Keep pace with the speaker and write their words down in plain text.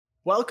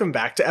Welcome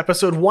back to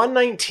episode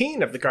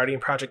 119 of the Guardian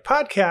Project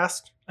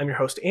podcast. I'm your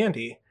host,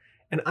 Andy,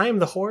 and I am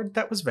the horde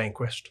that was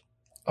vanquished.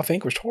 A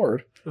vanquished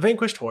horde? The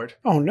vanquished horde.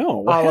 Oh no,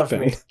 what all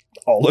happened? Of me.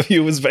 All of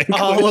you was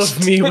vanquished? All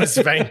of me was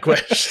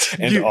vanquished.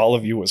 And all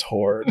of you was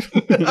horde.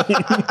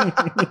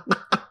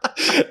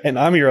 And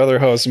I'm your other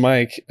host,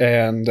 Mike,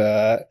 and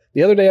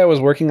the other day I was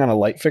working on a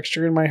light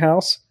fixture in my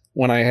house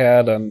when I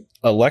had an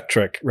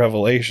electric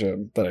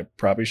revelation that I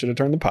probably should have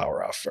turned the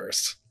power off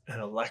first. An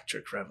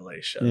electric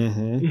revelation.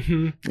 Mm-hmm.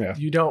 Mm-hmm. Yeah.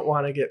 You don't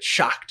want to get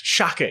shocked.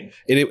 Shocking.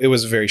 It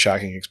was a very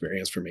shocking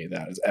experience for me.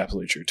 That is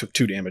absolutely true. Took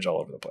 2 damage all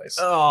over the place.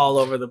 All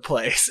over the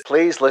place.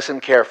 Please listen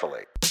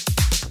carefully.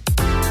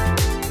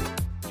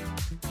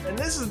 And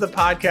this is the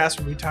podcast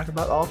where we talk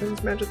about all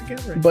things Magic the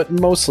Gathering. But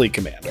mostly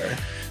Commander.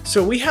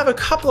 So we have a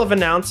couple of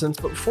announcements,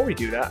 but before we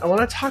do that, I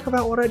want to talk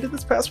about what I did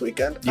this past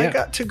weekend. Yeah. I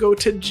got to go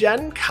to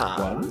Gen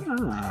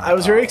Con. Wow. I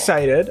was very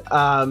excited.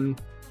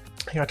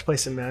 I got to play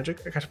some Magic.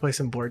 I got to play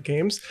some board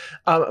games.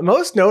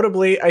 Most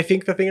notably, I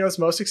think the thing I was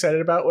most excited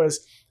about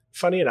was,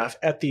 funny enough,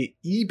 at the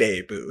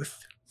eBay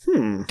booth.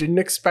 Didn't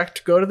expect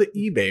to go to the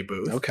eBay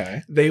booth.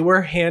 Okay. They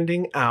were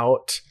handing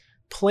out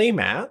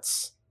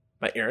playmats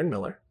by Aaron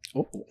Miller.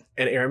 Oh.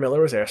 And Aaron Miller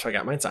was there, so I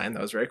got mine signed.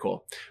 That was very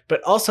cool.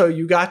 But also,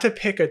 you got to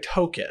pick a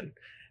token,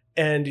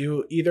 and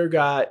you either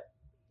got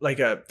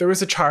there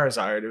was a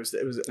Charizard. It was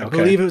I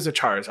believe it was a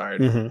Charizard.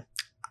 Mm-hmm.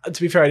 To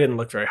be fair, I didn't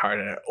look very hard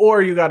at it.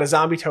 Or you got a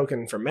zombie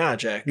token for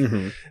Magic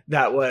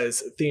that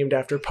was themed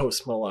after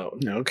Post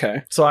Malone.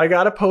 Okay. So I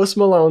got a Post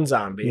Malone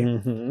zombie,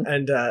 Mm-hmm.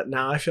 and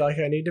now I feel like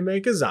I need to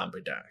make a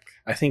zombie deck.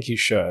 I think you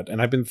should.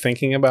 And I've been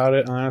thinking about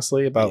it,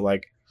 honestly, about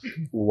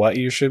what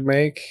you should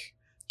make.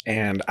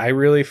 And I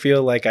really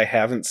feel like I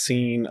haven't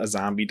seen a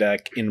zombie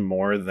deck in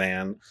more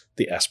than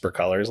the Esper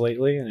colors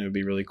lately. And it would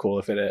be really cool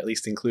if it at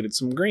least included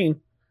some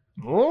green.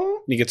 You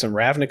get some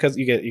Ravnicas.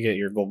 You get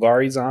your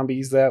Golgari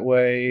zombies that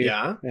way.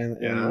 Yeah.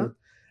 And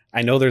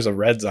I know there's a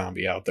red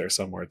zombie out there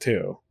somewhere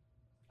too.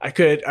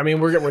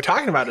 We're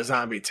talking about a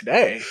zombie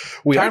today.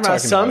 We We're are talking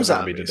about a zombie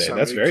zombies. today. So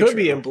That's it very could true.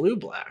 be in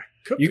blue-black.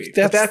 Could be. That's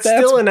But that's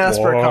still in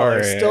Esper boring.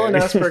 colors. Still in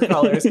Esper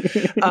colors.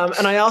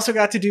 And I also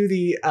got to do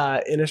the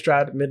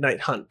Innistrad Midnight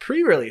Hunt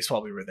pre-release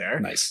while we were there.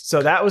 Nice.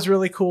 So that was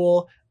really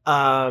cool.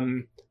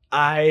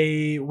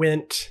 I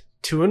went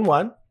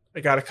 2-1. I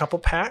got a couple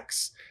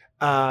packs.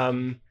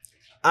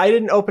 I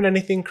didn't open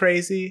anything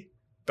crazy,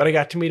 but I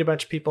got to meet a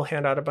bunch of people,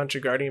 hand out a bunch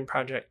of Guardian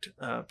Project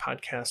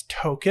podcast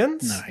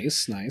tokens.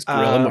 Nice.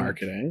 Guerrilla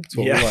marketing. That's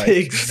what we like.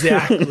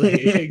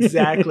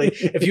 Exactly.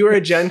 If you were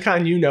at Gen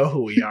Con, you know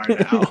who we are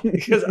now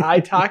because I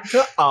talked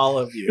to all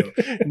of you.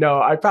 No,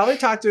 I probably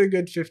talked to a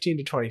good 15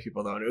 to 20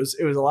 people though. And it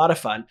was a lot of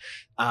fun.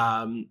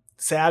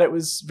 Sad it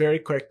was very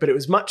quick, but it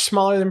was much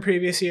smaller than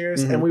previous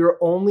years, and we were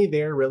only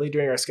there really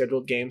during our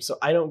scheduled games. So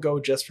I don't go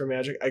just for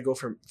Magic. I go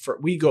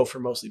we go for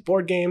mostly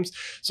board games.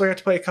 So I got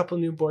to play a couple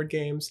new board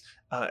games.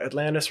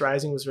 Atlantis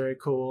Rising was very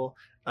cool.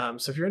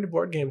 So if you're into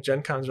board games,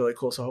 Gen Con's really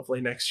cool. So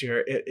hopefully next year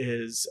it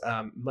is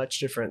much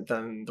different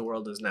than the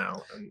world is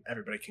now, and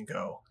everybody can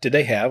go. Did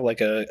they have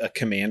like a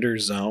commander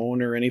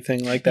zone or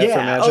anything like that for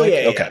Magic? Oh,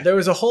 yeah. Okay. There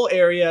was a whole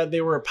area.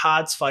 There were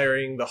pods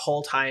firing the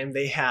whole time.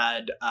 They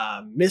had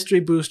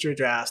mystery booster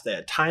drafts. They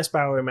had Time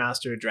Spiral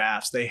Remaster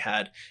drafts. They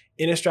had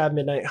Innistrad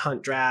Midnight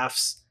Hunt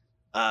drafts.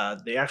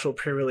 The actual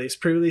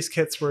pre-release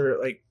kits were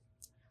like,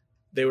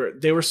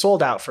 they were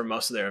sold out for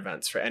most of their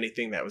events for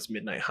anything that was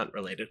Midnight Hunt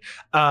related.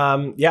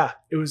 It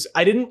was.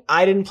 I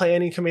didn't play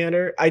any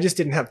Commander. I just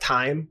didn't have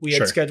time. We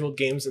had scheduled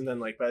games, and then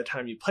by the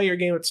time you play your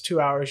game, it's 2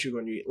 hours. You go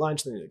and you eat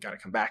lunch, then you got to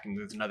come back and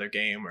there's another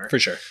game, or for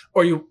sure.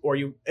 Or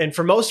you. And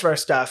for most of our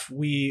stuff,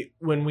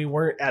 when we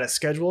weren't at a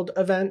scheduled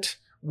event,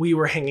 we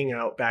were hanging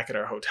out back at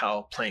our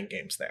hotel playing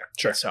games there.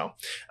 Sure. So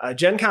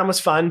Gen Con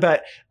was fun,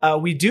 but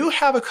we do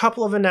have a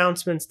couple of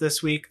announcements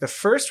this week. The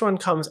first one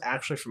comes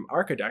actually from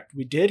Archidekt.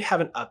 We did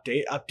have an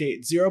update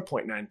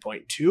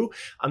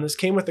 0.9.2. This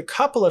came with a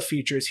couple of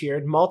features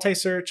here: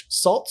 multi-search,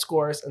 salt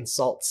scores, and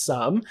salt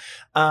sum.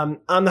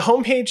 On the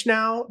homepage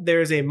now,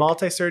 there's a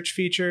multi-search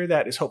feature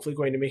that is hopefully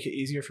going to make it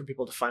easier for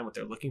people to find what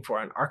they're looking for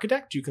on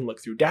Archidekt. You can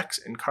look through decks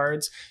and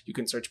cards. You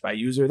can search by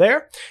user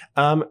there.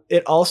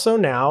 It also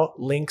now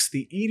links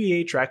the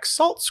EDHREC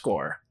salt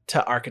score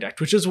to Archidekt,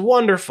 which is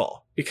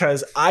wonderful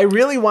because I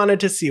really wanted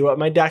to see what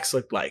my decks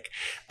looked like.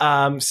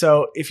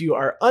 So if you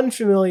are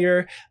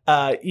unfamiliar,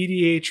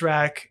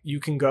 EDHREC, you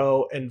can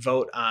go and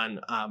vote on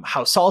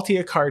how salty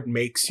a card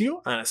makes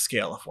you on a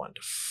scale of 1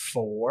 to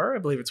 4. I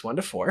believe it's 1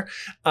 to 4.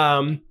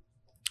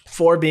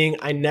 4 being,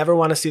 I never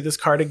want to see this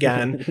card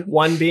again.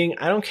 1 being,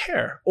 I don't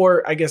care.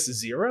 Or I guess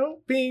 0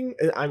 being,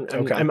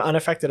 I'm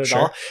unaffected at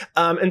all.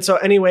 And so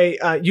anyway,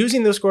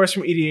 using those scores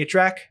from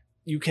EDHREC,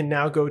 you can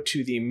now go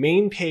to the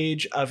main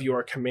page of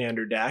your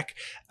Commander deck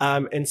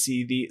and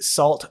see the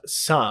salt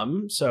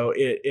sum. So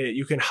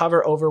you can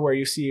hover over where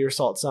you see your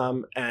salt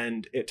sum,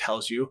 and it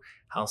tells you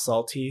how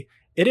salty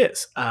It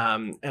is.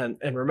 And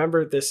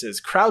remember, this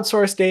is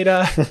crowdsourced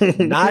data,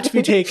 not to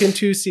be taken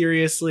too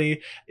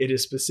seriously. It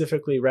is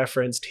specifically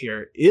referenced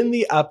here in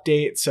the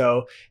update.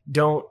 So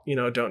don't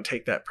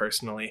take that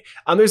personally.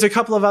 There's a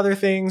couple of other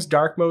things.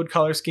 Dark mode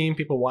color scheme.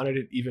 People wanted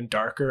it even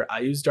darker. I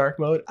use dark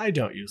mode. I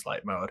don't use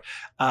light mode.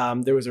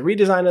 There was a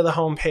redesign of the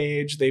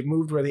homepage. They've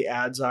moved where the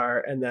ads are.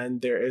 And then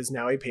there is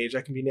now a page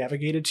that can be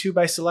navigated to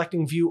by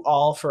selecting view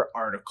all for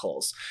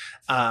articles.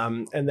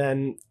 And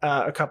then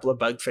a couple of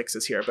bug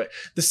fixes here. But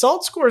the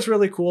salt score is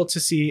really cool to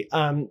see.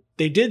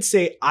 They did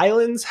say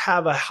islands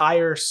have a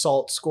higher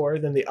salt score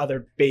than the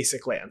other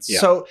basic lands. Yeah.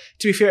 So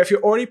to be fair, if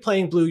you're already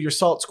playing blue, your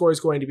salt score is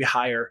going to be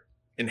higher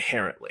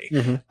inherently.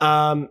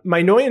 My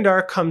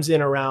Noyandark comes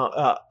in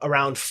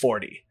around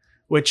 40,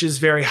 which is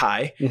very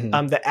high.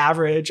 The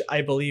average,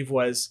 I believe,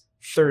 was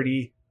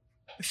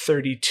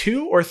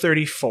 32 or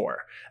 34.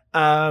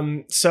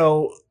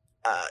 34.12.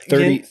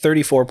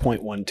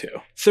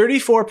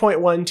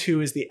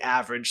 34.12 is the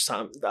average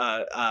salt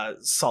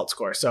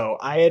score. So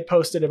I had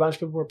posted, a bunch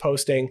of people were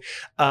posting,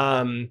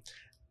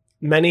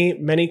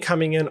 many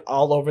coming in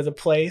all over the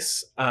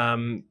place.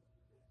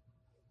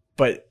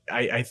 But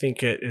I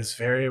think it is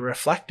very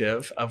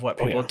reflective of what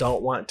people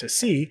don't want to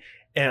see.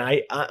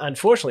 And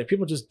unfortunately,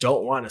 people just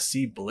don't want to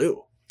see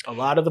blue. A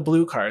lot of the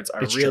blue cards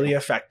are really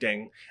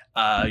affecting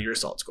your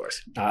salt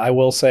scores. I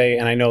will say,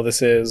 and I know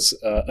this is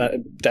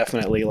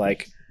definitely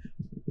like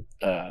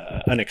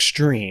an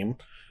extreme,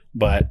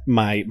 but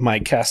my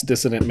Kess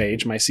Dissident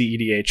Mage, my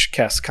CEDH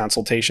Kess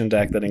Consultation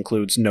deck that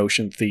includes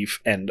Notion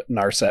Thief and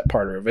Narset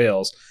Parter of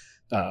Veils,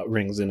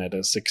 rings in at a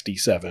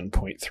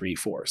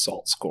 67.34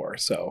 salt score.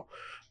 So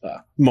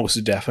most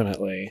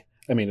definitely.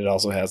 I mean, it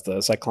also has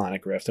the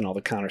Cyclonic Rift and all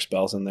the counter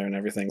spells in there and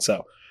everything.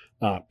 So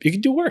you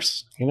could do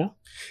worse,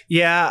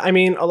 Yeah, I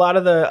mean, a lot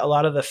of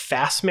the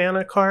fast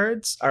mana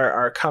cards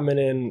are coming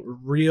in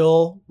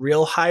real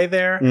high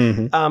there.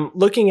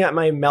 Looking at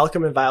my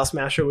Malcolm and Vile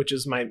Smasher, which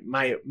is my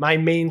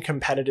main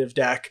competitive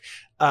deck,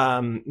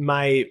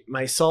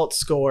 my salt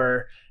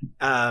score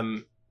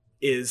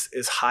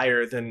is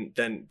higher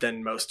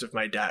than most of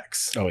my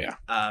decks. Oh yeah.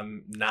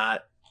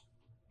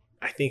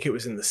 I think it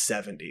was in the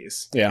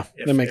 70s. Yeah,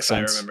 that makes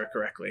sense. I remember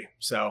correctly.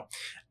 So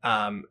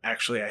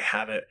actually, I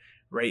have it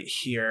right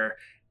here,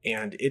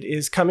 and it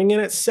is coming in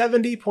at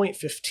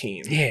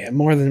 70.15. Yeah,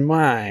 more than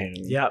mine.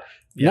 Yep.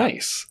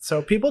 Nice.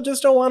 So people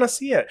just don't want to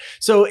see it.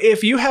 So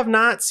if you have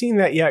not seen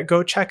that yet,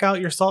 go check out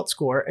your salt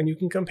score, and you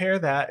can compare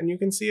that, and you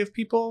can see if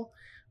people,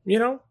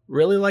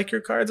 really like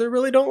your cards or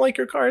really don't like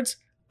your cards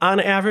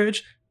on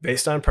average,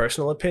 based on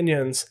personal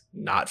opinions,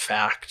 not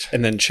fact.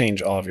 And then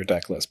change all of your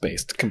deck list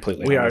based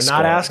completely. We are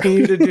not asking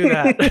you to do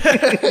that.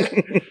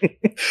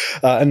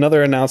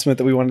 Another announcement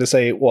that we wanted to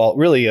say, well,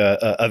 really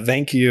a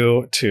thank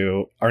you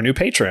to our new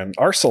patron,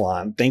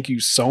 Arsalan. Thank you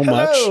so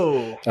much.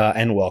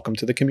 And welcome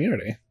to the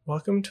community.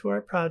 Welcome to our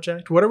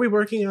project. What are we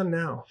working on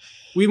now?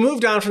 We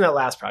moved on from that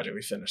last project.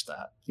 We finished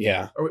that.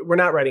 Yeah. We're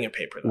not writing a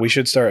paper, though. We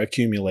should start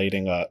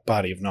accumulating a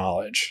body of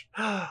knowledge.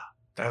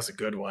 That was a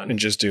good one. And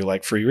just do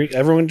like free.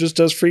 Everyone just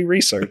does free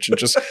research and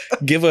just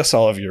give us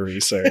all of your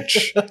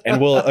research,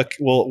 and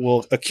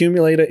we'll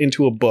accumulate it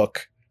into a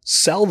book,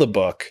 sell the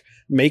book,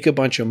 make a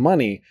bunch of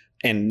money,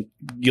 and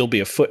you'll be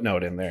a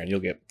footnote in there, and you'll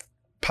get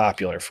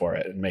popular for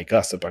it and make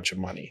us a bunch of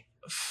money.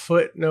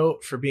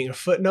 Footnote for being a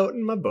footnote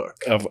in my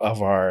book of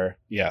our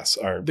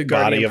the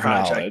body of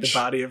Project, knowledge, the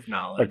body of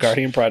knowledge, our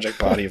Guardian Project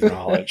body of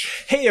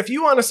knowledge. Hey, if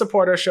you want to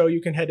support our show,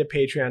 you can head to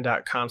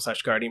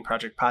patreon.com/Guardian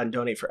Project Pod and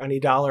donate for any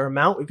dollar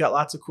amount. We've got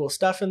lots of cool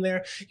stuff in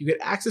there. You get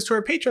access to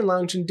our Patreon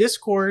lounge and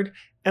Discord,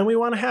 and we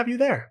want to have you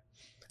there.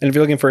 And if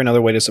you're looking for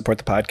another way to support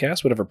the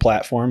podcast, whatever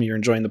platform you're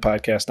enjoying the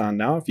podcast on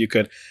now, if you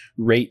could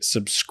rate,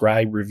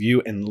 subscribe,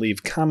 review, and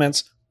leave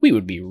comments, we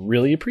would be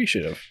really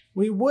appreciative.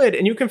 We would.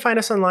 And you can find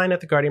us online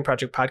at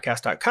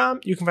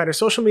theguardianprojectpodcast.com. You can find our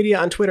social media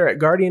on Twitter at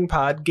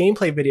GuardianPod,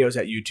 gameplay videos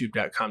at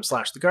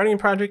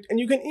youtube.com/theguardianproject, and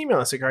you can email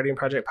us at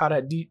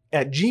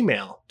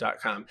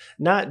guardianprojectpod@gmail.com.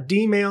 Not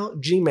D-mail,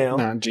 Gmail.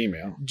 Not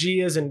Gmail.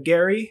 G as in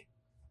Gary,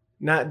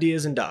 not D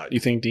as in dog. You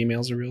think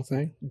D-mail's a real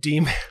thing?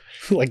 D-mail.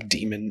 Like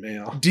demon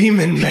mail.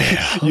 Demon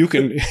mail. You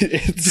can.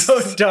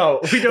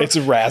 Don't. We don't. It's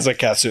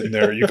Razaketh in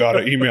there. You got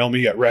to email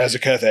me at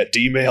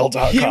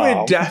razaketh@dmail.com. He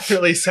would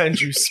definitely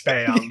send you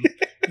spam.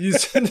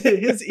 His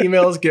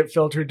emails get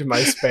filtered to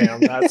my spam.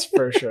 That's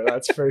for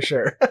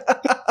sure.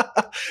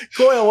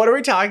 Coyle, what are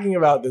we talking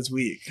about this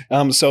week?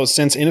 So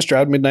since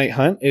Innistrad Midnight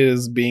Hunt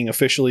is being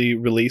officially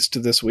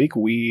released this week,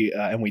 we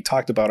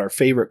talked about our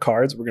favorite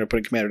cards we're going to put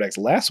in Commander decks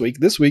last week.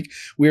 This week,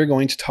 we are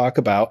going to talk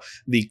about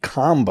the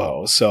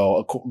combo.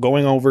 So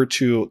going over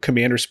to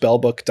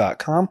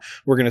commanderspellbook.com,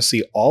 we're going to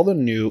see all the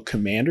new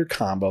Commander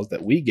combos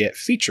that we get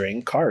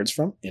featuring cards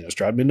from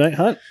Innistrad Midnight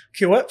Hunt.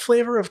 Okay, what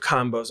flavor of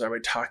combos are we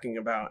talking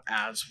about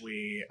as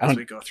we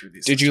go through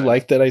these? Did you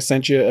like that I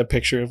sent you a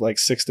picture of like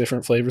 6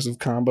 different flavors of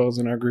combos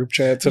in our group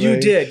chat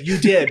today? You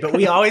did.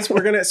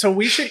 But so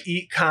we should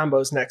eat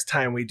combos next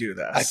time we do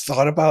this. I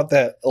thought about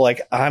that.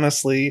 Like,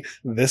 honestly,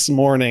 this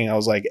morning I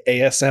was like,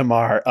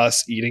 ASMR,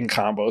 us eating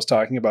combos,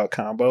 talking about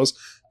combos.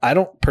 I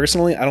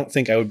don't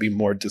think I would be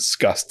more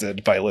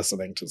disgusted by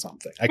listening to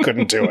something. I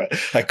couldn't do it.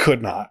 I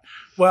could not.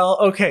 Well,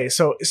 okay.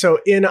 So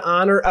in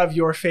honor of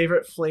your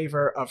favorite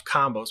flavor of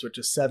combos, which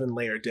is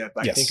 7-layer dip,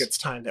 I think it's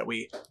time that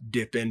we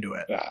dip into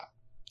it.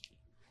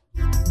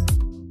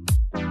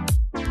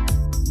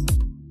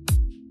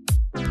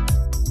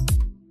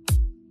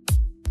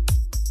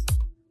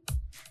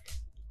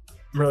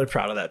 I'm really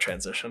proud of that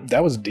transition.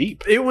 That was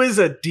deep. It was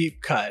a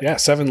deep cut. Yeah,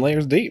 7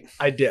 layers deep.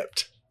 I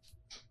dipped.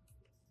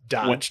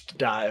 Dodged,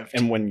 dived.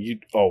 And when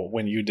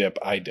you dip,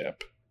 I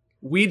dip.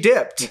 We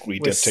dipped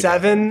with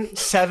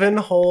seven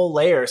whole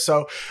layers.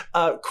 So,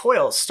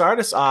 Coyle, start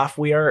us off.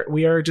 We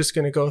are just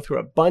going to go through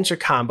a bunch of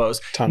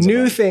combos,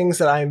 new things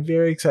that I'm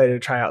very excited to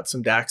try out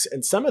some decks,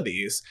 and some of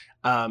these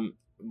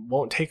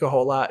won't take a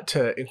whole lot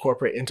to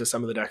incorporate into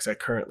some of the decks I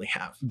currently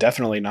have.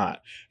 Definitely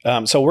not.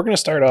 So we're going to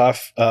start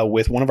off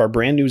with one of our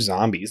brand new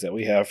zombies that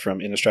we have from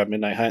Innistrad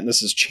Midnight Hunt. And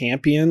this is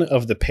Champion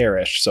of the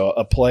Perished. So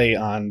a play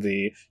on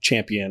the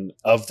Champion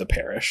of the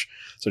Parish.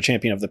 So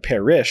Champion of the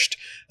Perished.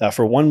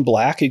 For 1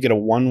 black, you get a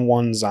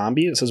 1/1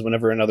 zombie. It says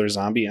whenever another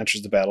zombie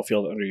enters the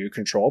battlefield under your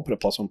control, put a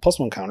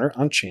 +1/+1 counter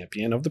on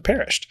Champion of the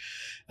Perished.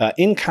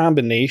 In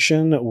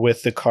combination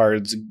with the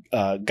cards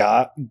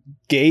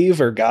Gave,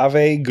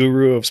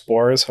 Guru of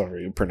Spores, however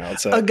you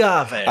pronounce it.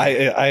 Agave.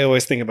 I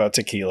always think about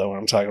tequila when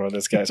I'm talking about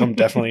this guy, so I'm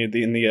definitely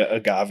in the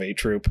agave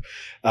troop.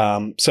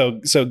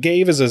 So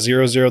Gave is a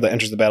 0/0 that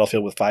enters the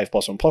battlefield with 5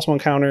 +1/+1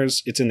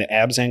 counters. It's in the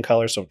Abzan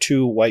color, so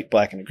 2 white,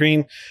 black, and a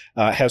green.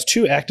 Has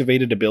 2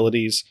 activated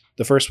abilities.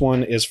 The first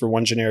one is for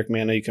 1 generic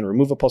mana. You can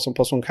remove a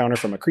 +1/+1 counter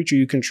from a creature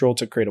you control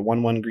to create a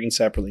 1/1 green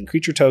Saproling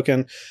creature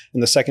token.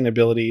 And the second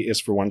ability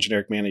is for 1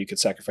 generic mana. You could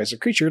sacrifice a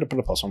creature to put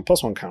a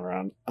 +1/+1 counter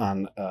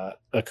on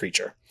a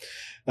creature.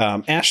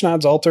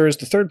 Ashnod's Altar is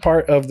the third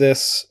part of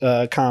this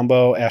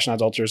combo.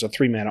 Ashnod's Altar is a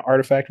 3-mana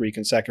artifact where you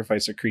can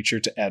sacrifice a creature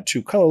to add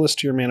 2 colorless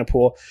to your mana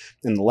pool.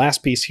 And the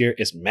last piece here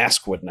is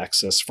Maskwood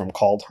Nexus from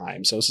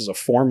Kaldheim. So this is a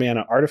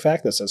 4-mana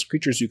artifact that says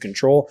creatures you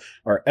control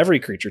are every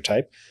creature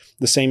type.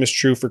 The same is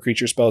true for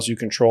creature spells you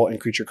control and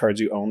creature cards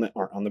you own that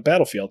aren't on the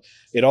battlefield.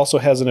 It also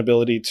has an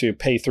ability to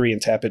pay 3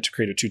 and tap it to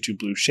create a 2/2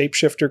 blue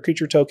shapeshifter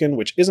creature token,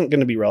 which isn't going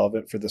to be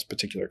relevant for this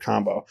particular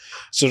combo.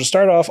 So to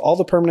start off, all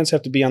the permanents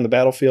have to be on the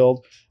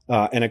battlefield.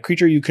 And a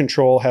creature you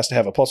control has to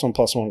have a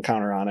 +1/+1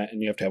 counter on it,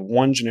 and you have to have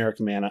 1 generic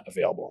mana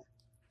available.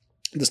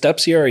 The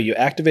steps here are you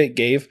activate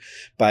Gave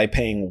by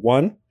paying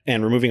 1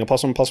 and removing a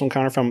 +1/+1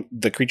 counter from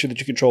the creature that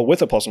you control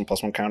with a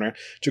 +1/+1 counter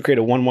to create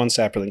a 1/1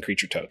 Saproling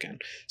creature token.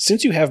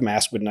 Since you have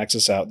Maskwood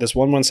Nexus out, this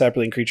 1/1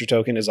 Saproling creature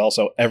token is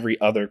also every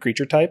other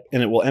creature type,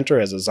 and it will enter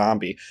as a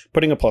zombie,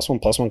 putting a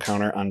 +1/+1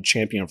 counter on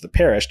Champion of the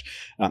Perished.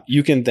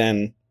 You can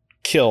then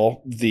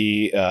kill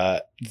the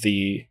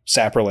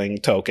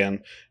Saproling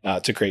token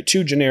to create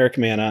 2 generic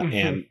mana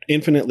and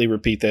infinitely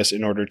repeat this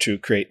in order to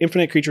create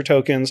infinite creature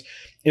tokens,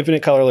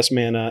 infinite colorless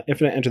mana,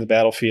 infinite enter the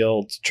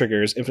battlefield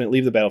triggers, infinite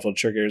leave the battlefield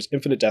triggers,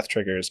 infinite death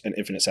triggers, and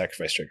infinite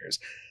sacrifice triggers.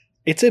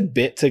 It's a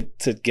bit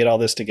to get all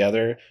this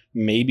together.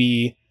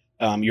 Maybe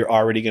you're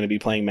already going to be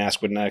playing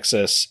Maskwood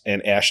Nexus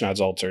and Ashnod's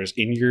Altars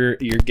in your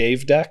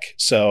Gave deck,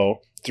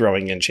 so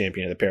throwing in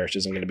Champion of the Parish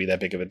isn't going to be that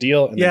big of a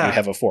deal. And then you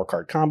have a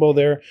 4-card combo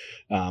there.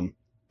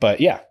 But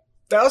yeah.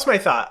 That was my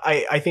thought.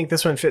 I think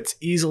this one fits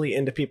easily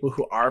into people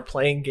who are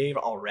playing Gave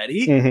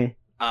already.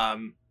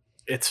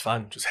 It's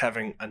fun just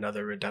having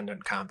another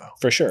redundant combo.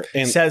 For sure.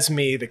 And says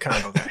me, the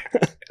combo guy.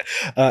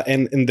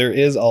 And there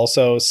is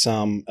also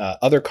some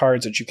other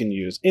cards that you can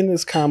use in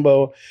this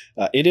combo.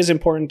 It is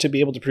important to be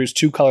able to produce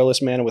 2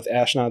 colorless mana with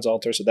Ashnod's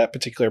Altar, so that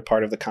particular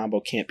part of the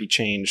combo can't be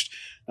changed.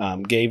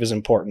 Gave is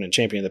important, and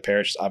Champion of the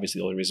Parish is obviously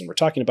the only reason we're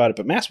talking about it,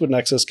 but Maskwood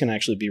Nexus can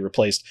actually be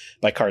replaced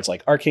by cards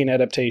like Arcane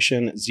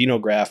Adaptation,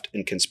 Xenograft,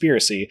 and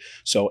Conspiracy.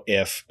 So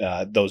if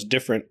those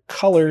different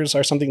colors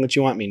are something that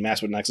you want, I mean,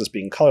 Maskwood Nexus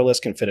being colorless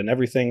can fit in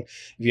everything.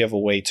 If you have a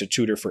way to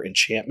tutor for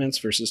enchantments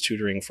versus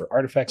tutoring for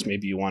artifacts,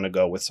 maybe you want to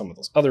go with some of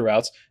those other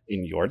routes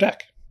in your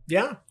deck.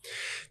 Yeah.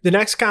 The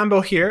next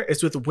combo here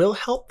is with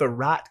Wilhelt the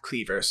Rot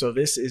Cleaver. So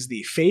this is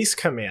the face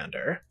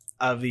commander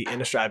of the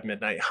Innistrad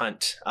Midnight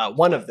Hunt,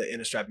 one of the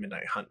Innistrad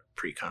Midnight Hunt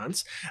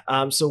precons.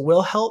 So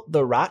Wilhelt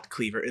the Rot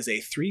Cleaver is a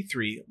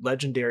 3/3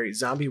 legendary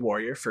zombie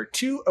warrior for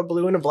 2, a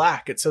blue and a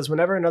black. It says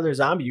whenever another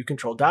zombie you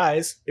control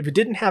dies, if it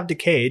didn't have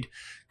Decayed,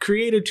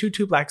 create a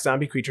 2/2 black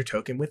zombie creature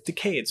token with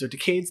Decayed. So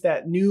Decayed's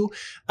that new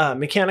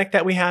mechanic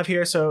that we have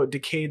here. So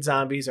Decayed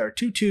zombies are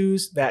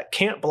 2/2s that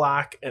can't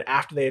block, and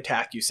after they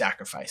attack, you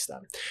sacrifice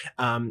them.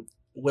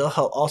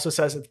 Wilhelt also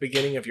says at the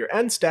beginning of your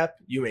end step,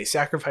 you may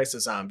sacrifice a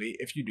zombie.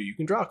 If you do, you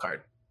can draw a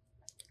card.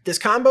 This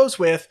combos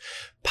with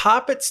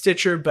Poppet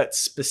Stitcher, but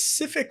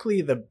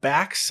specifically the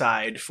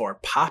backside for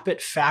Poppet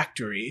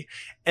Factory,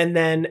 and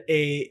then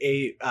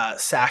a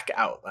sack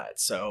outlet.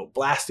 So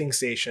Blasting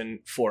Station,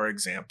 for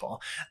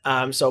example.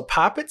 So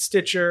Poppet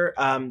Stitcher,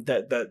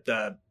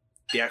 the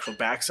the actual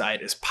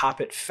backside is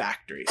Poppet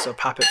Factory. So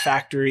Poppet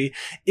Factory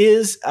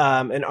is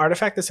an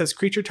artifact that says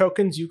creature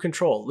tokens you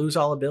control lose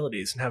all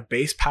abilities and have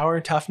base power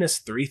and toughness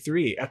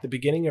 3/3. At the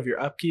beginning of your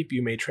upkeep,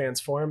 you may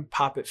transform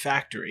Poppet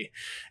Factory.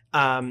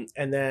 And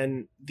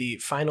then the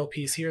final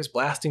piece here is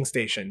Blasting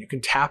Station. You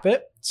can tap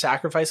it,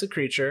 sacrifice a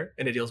creature,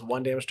 and it deals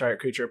 1 damage to target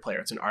creature or player.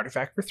 It's an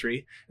artifact for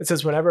 3. It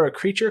says whenever a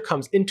creature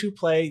comes into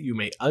play, you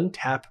may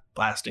untap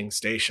Blasting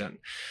Station.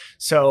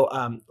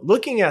 So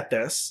looking at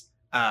this,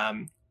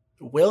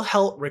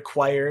 Wilhelt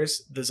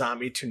requires the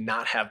zombie to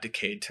not have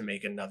decayed to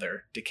make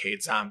another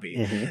decayed zombie.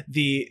 Mm-hmm.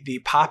 The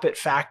Poppet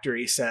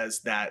Factory says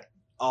that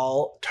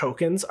all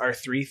tokens are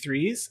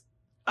 3/3s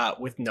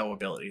with no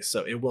abilities,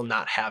 so it will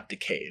not have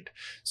decayed.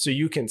 So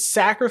you can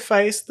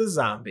sacrifice the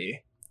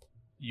zombie.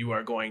 You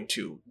are going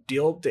to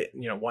deal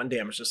 1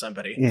 damage to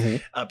somebody.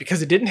 Mm-hmm.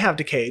 Because it didn't have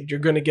decayed, you're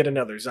going to get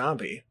another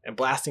zombie, and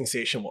Blasting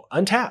Station will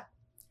untap.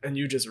 And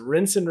you just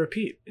rinse and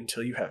repeat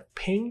until you have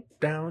pinged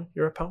down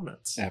your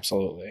opponents.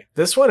 Absolutely.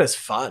 This one is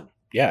fun.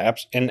 Yeah,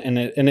 and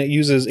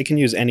it can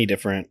use any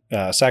different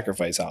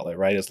sacrifice outlet,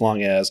 right? As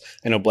long as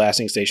I know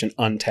Blasting Station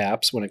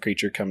untaps when a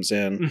creature comes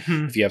in.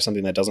 Mm-hmm. If you have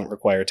something that doesn't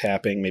require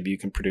tapping, maybe you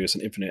can produce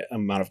an infinite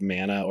amount of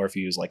mana, or if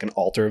you use like an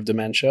Altar of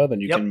Dementia,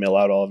 then you can mill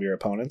out all of your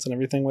opponents and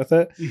everything with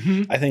it.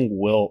 Mm-hmm. I think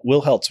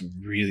Wilhelt's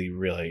really,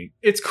 really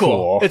it's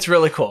cool. It's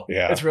really cool.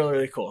 Yeah. It's really,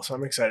 really cool. So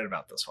I'm excited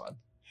about this one.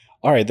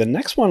 All right, the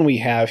next one we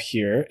have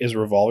here is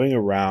revolving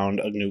around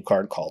a new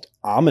card called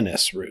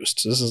Ominous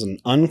Roost. So this is an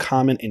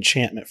uncommon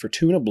enchantment for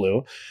 2 and a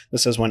blue that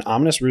says when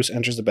Ominous Roost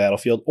enters the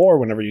battlefield, or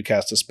whenever you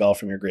cast a spell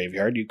from your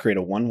graveyard, you create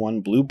a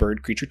 1/1 blue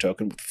bird creature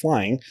token with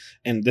flying,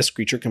 and this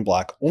creature can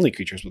block only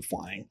creatures with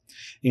flying.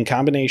 In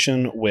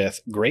combination with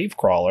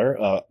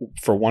Gravecrawler,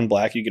 for 1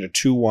 black, you get a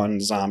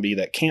 2/1 zombie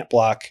that can't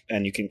block,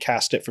 and you can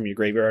cast it from your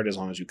graveyard as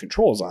long as you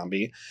control a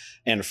zombie.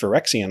 And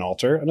Phyrexian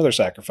Altar, another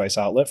sacrifice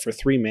outlet, for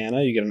 3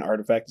 mana, you get an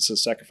artifact that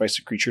says sacrifice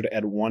a creature to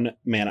add 1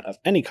 mana of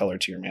any color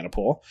to your mana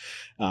pool.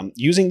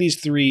 Using these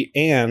 3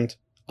 and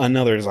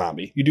another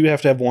zombie, you do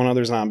have to have 1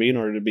 other zombie in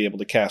order to be able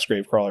to cast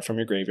Gravecrawler from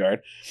your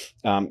graveyard.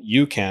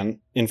 You can,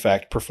 in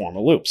fact, perform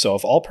a loop. So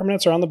if all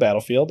permanents are on the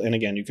battlefield, and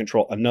again, you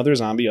control another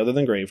zombie other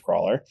than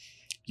Gravecrawler,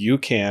 you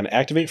can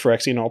activate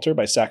Phyrexian Altar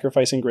by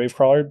sacrificing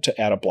Gravecrawler to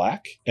add a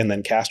black, and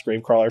then cast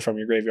Gravecrawler from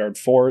your graveyard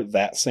for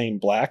that same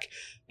black,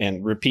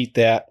 and repeat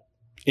that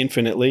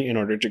infinitely in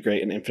order to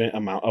create an infinite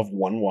amount of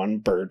 1/1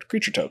 bird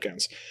creature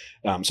tokens.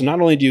 So not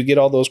only do you get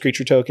all those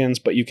creature tokens,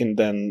 but you can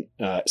then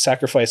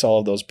sacrifice all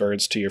of those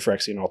birds to your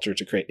Phyrexian Altar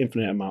to create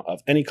infinite amount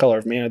of any color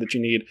of mana that you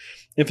need,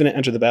 infinite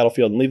enter the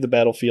battlefield and leave the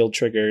battlefield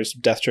triggers,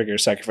 death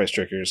triggers, sacrifice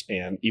triggers,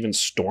 and even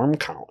storm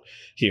count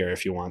here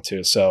if you want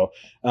to. So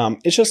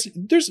it's just,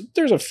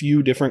 there's a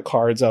few different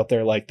cards out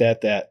there like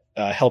that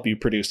help you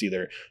produce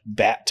either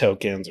bat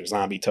tokens or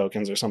zombie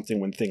tokens or something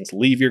when things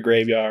leave your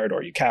graveyard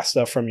or you cast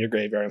stuff from your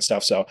graveyard and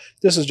stuff. So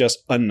this is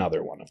just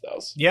another one of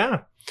those.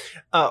 Yeah.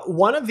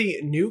 One of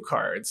the new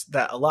cards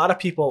that a lot of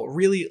people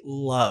really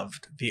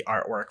loved the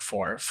artwork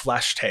for,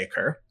 Flesh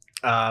Taker,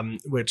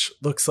 which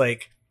looks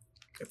like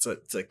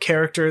it's a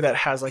character that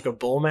has like a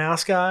bull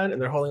mask on,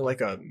 and they're holding like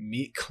a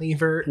meat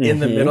cleaver in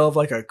the middle of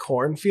like a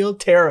cornfield.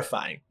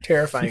 Terrifying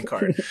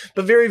card,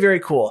 but very, very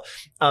cool.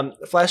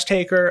 Flesh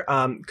Taker,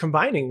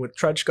 combining with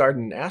Trudge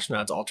Garden and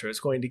Ashnod's Altar, is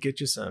going to get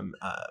you some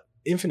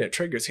infinite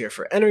triggers here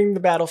for entering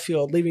the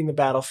battlefield, leaving the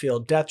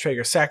battlefield, death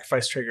triggers,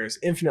 sacrifice triggers,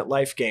 infinite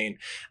life gain,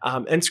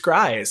 and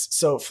scries.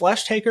 So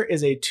Flesh Taker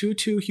is a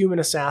 2/2 human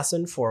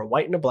assassin for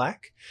white and a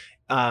black.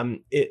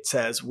 It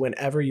says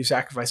whenever you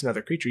sacrifice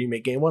another creature, you may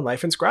gain 1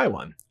 life and scry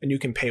 1. And you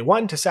can pay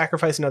 1 to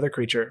sacrifice another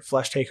creature.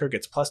 Flesh Taker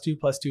gets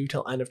 +2/+2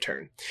 till end of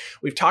turn.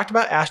 We've talked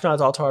about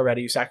Ashnod's Altar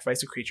already. You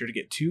sacrifice a creature to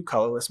get 2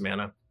 colorless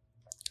mana.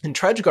 In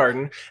Trudge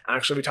Garden,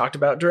 actually, we talked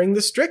about during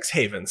the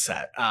Strixhaven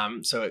set.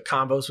 So it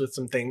combos with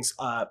some things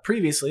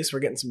previously, so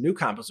we're getting some new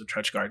combos with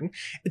Trudge Garden.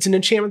 It's an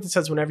enchantment that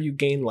says whenever you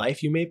gain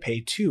life, you may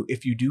pay 2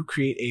 if you do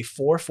create a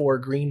 4/4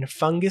 green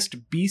fungus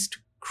beast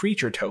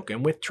creature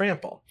token with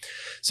trample.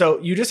 So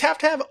you just have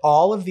to have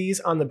all of these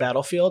on the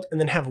battlefield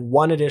and then have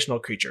 1 additional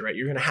creature, right?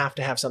 You're going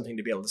to have something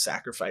to be able to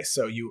sacrifice.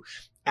 So you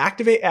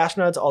activate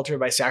Ashnod's Altar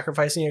by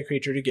sacrificing a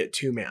creature to get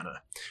 2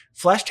 mana.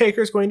 Flesh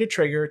Taker is going to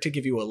trigger to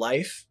give you a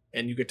life,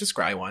 and you get to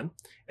scry 1.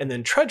 And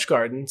then Trudge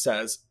Garden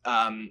says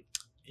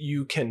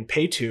you can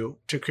pay 2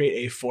 to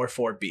create a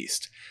 4/4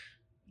 beast.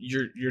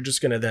 You're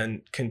just going to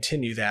then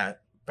continue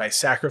that by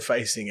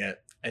sacrificing it,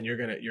 and you're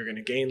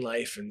gonna gain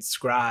life and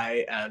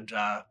scry and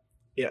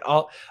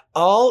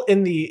all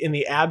in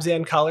the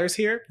Abzan colors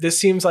here. This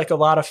seems like a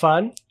lot of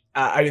fun.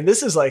 I mean,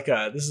 this is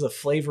a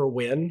flavor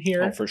win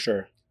here. Oh, for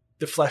sure.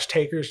 the Flesh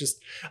Taker is just,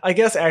 I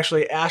guess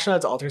actually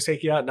Ashnod's Altar's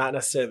taking out, not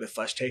necessarily the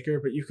Flesh Taker,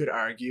 but you could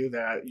argue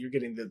that you're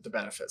getting the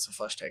benefits of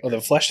Flesh Taker. Well,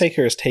 the Flesh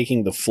Taker is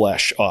taking the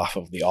flesh off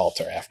of the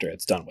altar after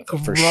it's done with it,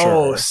 for Gross.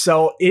 sure.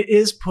 So it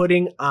is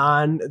putting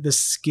on the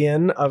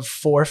skin of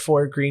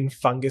 4/4 green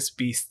fungus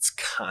beasts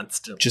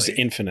constantly. Just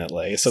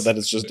infinitely. So that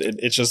it's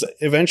just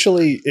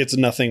eventually it's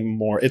nothing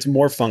more. It's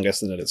more fungus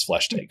than it is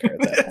Flesh Taker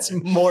at that It's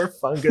point. more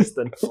fungus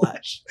than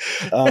flesh.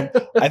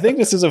 I think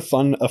this is a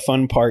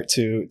fun part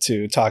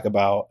to talk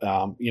about.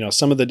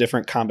 Some of the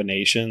different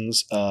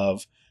combinations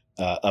of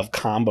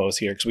combos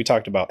here, because we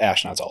talked about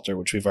Ashnod's Altar,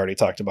 which we've already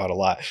talked about a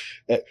lot.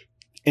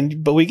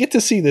 But we get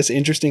to see this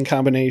interesting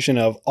combination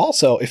of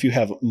also, if you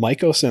have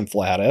Mycosynth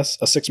Lattice,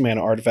 a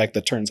 6-mana artifact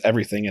that turns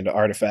everything into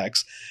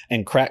artifacts,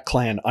 and Crack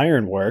Clan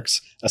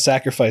Ironworks, a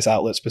sacrifice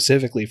outlet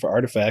specifically for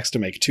artifacts to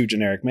make 2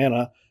 generic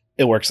mana,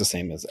 it works the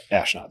same as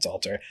Ashnod's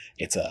Altar.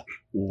 It's a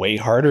way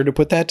harder to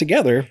put that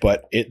together,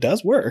 but it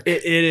does work.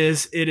 It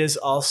is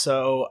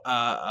also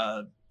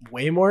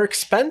way more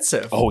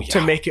expensive to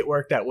make it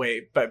work that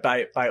way, but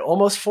by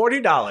almost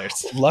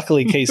 $40.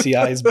 Luckily,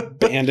 KCI is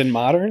banned in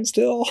Modern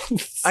still.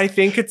 I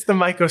think it's the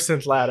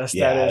Mycosynth Lattice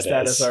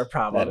that is our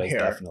problem that is here.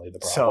 Definitely the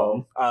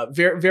problem. So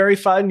very, very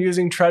fun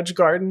using Trudge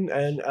Garden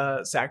and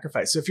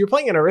Sacrifice. So if you're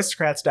playing an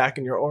Aristocrats deck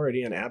and you're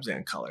already in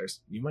Abzan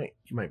colors, you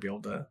might be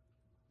able to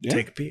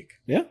take a peek.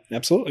 Yeah,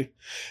 absolutely.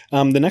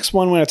 The next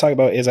one we're going to talk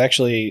about is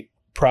actually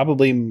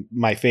probably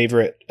my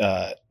favorite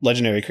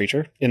legendary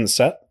creature in the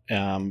set,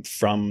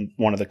 from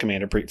one of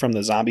the from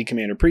the zombie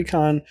commander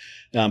precon,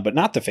 but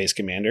not the face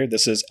commander.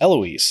 This is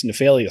Eloise,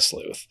 Nephalia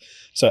Sleuth.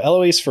 So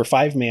Eloise, for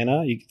 5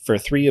 mana, for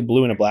 3 a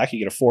blue and a black, you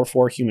get a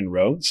 4/4 human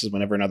rogue. This is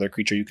whenever another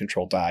creature you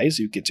control dies,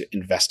 you get to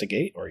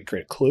investigate or you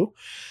create a clue.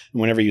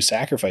 And whenever you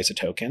sacrifice a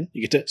token,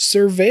 you get to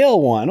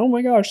surveil one. Oh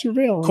my gosh,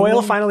 surveil.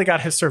 Coyle finally got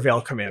his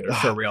surveil commander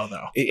for real,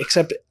 though.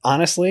 Except,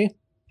 honestly,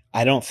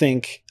 I don't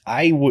think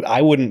I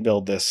wouldn't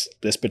build this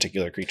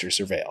particular creature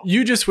surveil.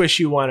 You just wish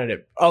you wanted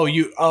it.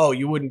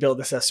 You wouldn't build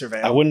this as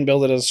surveil. I wouldn't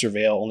build it as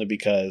surveil only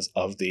because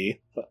of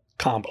the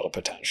combo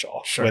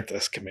potential with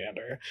this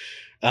commander.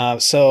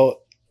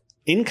 So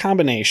in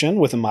combination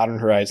with a Modern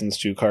Horizons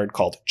 2 card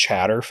called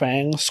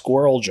Chatterfang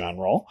Squirrel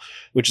General,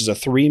 which is a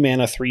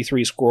 3-mana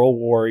 3/3 Squirrel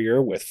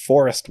Warrior with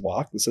Forest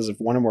Walk. This says if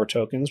 1 or more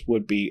tokens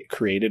would be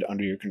created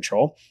under your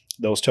control,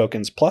 those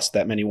tokens plus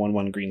that many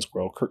 1/1 green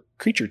squirrel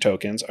creature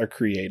tokens are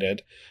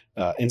created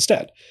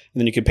instead.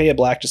 And then you can pay a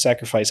black to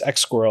sacrifice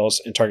X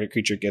squirrels, and target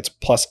creature gets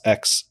plus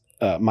X,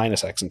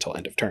 minus X until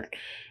end of turn.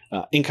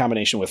 In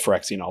combination with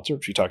Phyrexian Altar,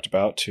 which we talked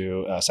about,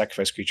 to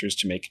sacrifice creatures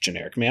to make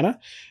generic mana.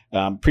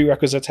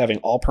 Prerequisites: having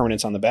all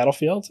permanents on the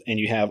battlefield, and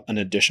you have an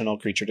additional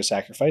creature to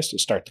sacrifice to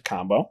start the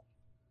combo.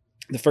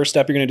 The first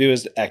step you're going to do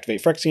is to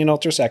activate Phyrexian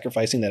Altar,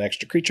 sacrificing that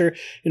extra creature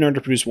in order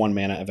to produce 1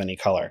 mana of any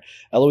color.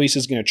 Eloise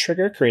is going to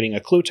trigger, creating a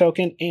clue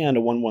token and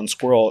a 1/1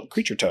 squirrel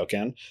creature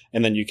token,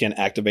 and then you can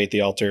activate the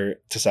altar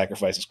to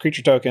sacrifice this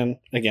creature token.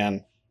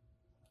 Again,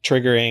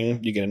 triggering,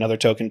 you get another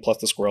token plus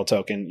the squirrel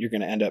token. You're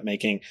going to end up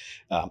making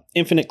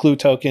infinite clue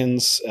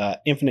tokens,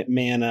 infinite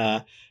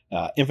mana,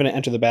 infinite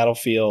enter the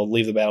battlefield,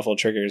 leave the battlefield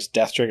triggers,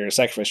 death triggers,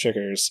 sacrifice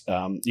triggers.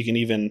 You can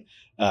even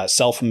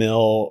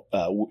self-mill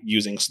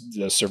using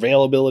the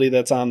surveil ability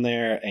that's on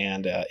there,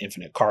 and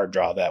infinite card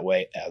draw that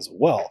way as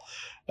well.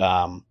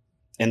 And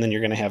then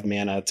you're going to have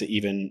mana to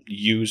even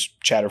use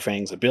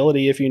Chatterfang's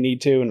ability if you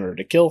need to in order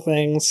to kill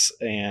things.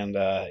 And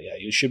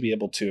you should be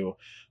able to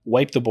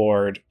wipe the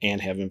board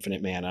and have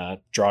infinite mana,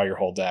 draw your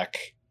whole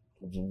deck,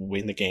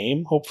 win the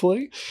game,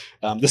 hopefully.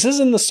 This is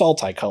in the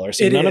Sultai color,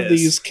 so none of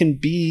these can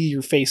be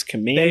your face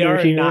commander. They are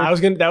here. not.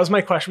 That was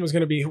my question. Was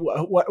going to be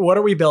what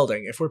are we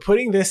building? If we're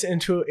putting this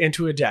into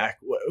a deck,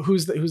 are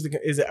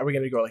we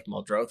going to go like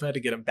Muldrotha to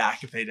get them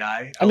back if they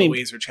die?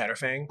 Eloise or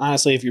Chatterfang?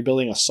 Honestly, if you're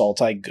building a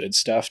Sultai good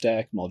stuff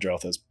deck,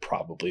 Muldrotha is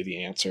probably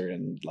the answer.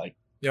 And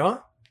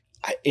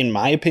in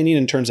my opinion,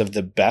 in terms of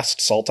the best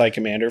Sultai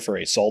commander for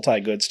a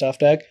Sultai good stuff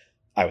deck,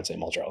 I would say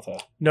Muldrotha.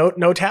 No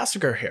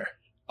Tasigur here.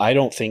 I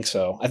don't think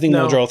so. I think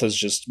Muldrotha is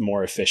just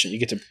more efficient. You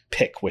get to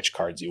pick which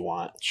cards you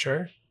want.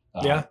 Sure.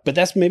 But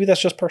that's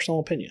just personal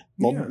opinion.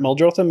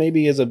 Muldrotha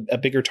maybe is a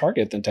bigger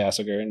target than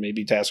Tasigur, and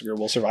maybe Tasigur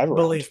will survive a round.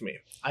 Believe me,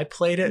 I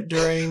played it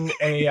during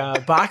a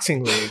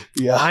boxing league.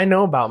 Yeah, I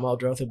know about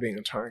Muldrotha being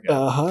a target.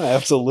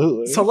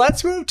 Absolutely. So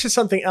let's move to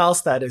something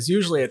else that is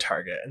usually a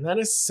target, and that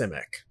is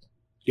Simic.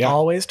 Yeah.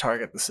 Always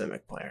target the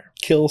Simic player.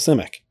 Kill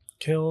Simic.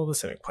 Kill the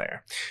Simic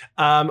player.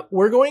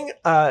 We're going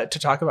to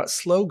talk about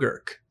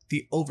Slogurk,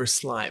 the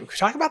Overslime. Can we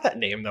talk about that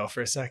name, though, for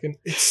a second?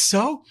 It's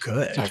so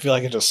good. I feel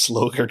like it just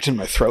slogurked in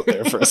my throat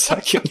there for a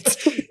second.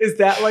 Is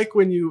that like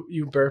when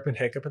you burp and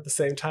hiccup at the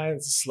same time?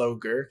 It's a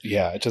Slogurk.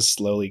 Yeah, it just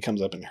slowly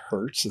comes up and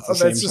hurts at the same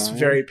time. That's just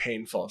very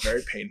painful,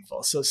 very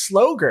painful. So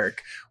Slogurk,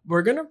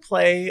 we're going to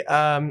play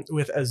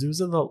with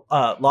Azusa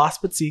the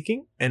Lost But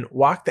Seeking and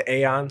Walk the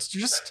Aeons to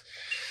just,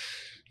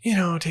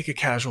 take a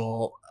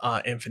casual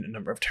infinite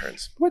number of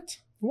turns.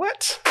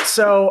 What?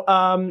 So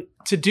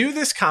to do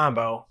this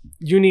combo,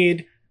 you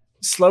need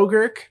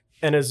Slogurk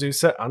and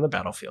Azusa on the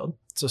battlefield.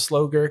 So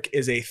Slowgurk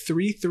is a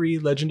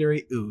 3/3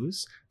 legendary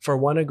ooze. For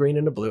 1 a green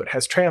and a blue. It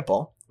has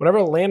trample. Whenever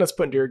a land is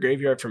put into your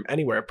graveyard from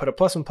anywhere, put a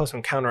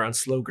 +1/+1 counter on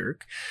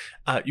Slowgurk.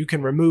 You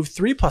can remove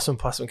 3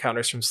 +1/+1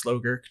 counters from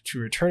Slowgurk to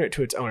return it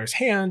to its owner's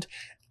hand.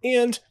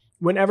 And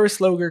whenever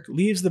Slowgurk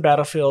leaves the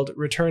battlefield,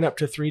 return up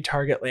to 3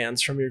 target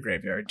lands from your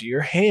graveyard to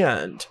your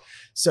hand.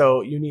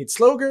 So you need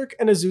Slowgurk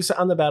and Azusa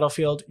on the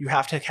battlefield. You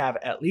have to have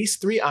at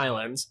least 3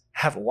 islands,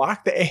 have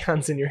Walk the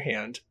Aeons in your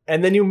hand,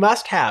 and then you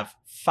must have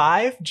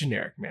 5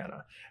 generic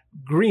mana,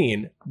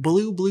 green,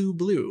 blue, blue,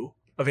 blue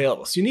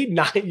available. So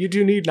you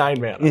do need 9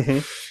 mana. Mm-hmm.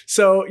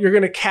 So you're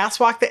going to cast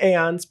Walk the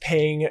Aeons,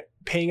 paying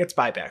its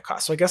buyback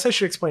cost. So I guess I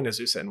should explain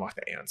Azusa and Walk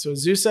the Aeons. So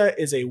Azusa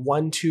is a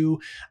 1/2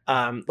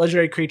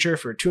 legendary creature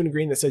for 2 and a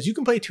green that says you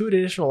can play 2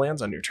 additional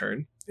lands on your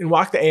turn. And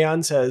Walk the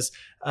Aeon says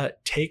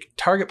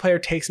target player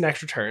takes an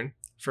extra turn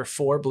for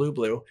 4 blue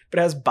blue, but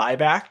has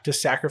buyback to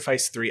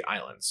sacrifice 3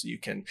 islands. So you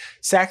can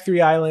sack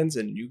 3 islands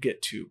and you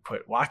get to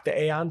put Walk the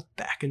Aeons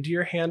back into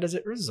your hand as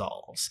it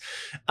resolves.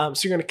 So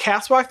you're going to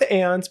cast Walk the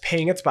Aeons,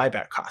 paying its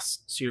buyback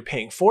costs. So you're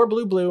paying 4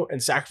 blue blue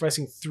and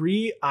sacrificing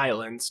 3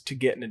 islands to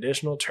get an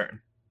additional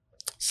turn.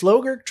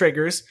 Slowgurk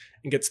triggers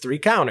and gets 3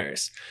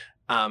 counters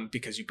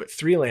because you put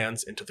 3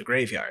 lands into the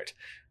graveyard.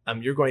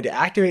 You're going to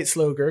activate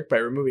Slowgurk by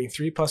removing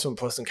 3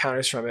 +1/+1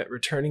 counters from it,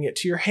 returning it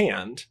to your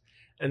hand.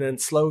 And then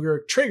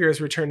Slowgurk triggers,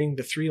 returning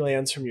the 3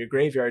 lands from your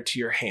graveyard to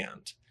your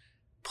hand.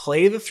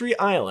 Play the 3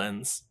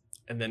 islands,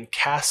 and then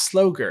cast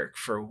Slowgurk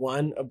for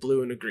 1, a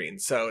blue, and a green.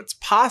 So it's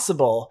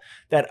possible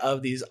that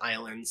of these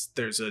islands,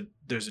 there's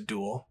a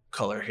dual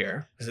color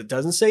here, because it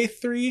doesn't say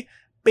 3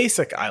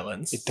 basic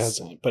islands. It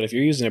doesn't. But if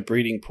you're using a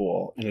breeding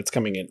pool and it's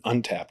coming in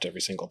untapped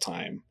every single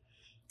time,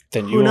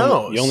 then Who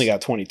knows? You only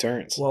got 20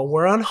 turns. Well,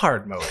 we're on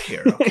hard mode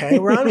here, okay?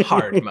 We're on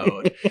hard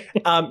mode.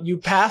 You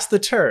pass the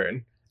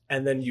turn,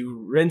 and then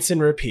you rinse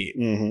and repeat.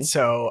 Mm-hmm.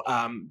 So,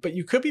 but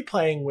you could be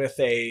playing with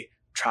a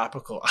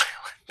tropical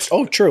island.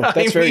 Oh, true.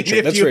 That's very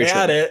true. That's very true. If you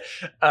had it,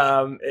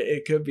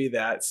 it could be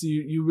that. So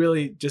you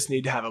really just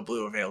need to have a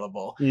blue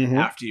available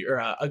after you, or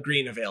a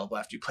green available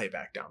after you play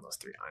back down those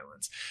 3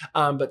 islands.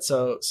 But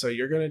so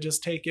you're going to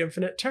just take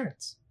infinite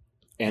turns.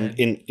 And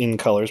in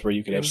colors where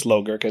you could have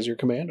Slowgurk as your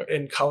commander.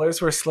 In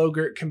colors where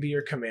Slowgurk can be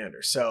your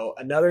commander. So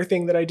another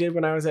thing that I did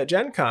when I was at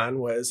Gen Con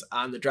was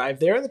on the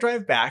drive there and the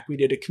drive back, we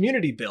did a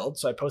community build.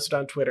 So I posted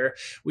on Twitter.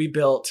 We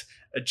built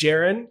a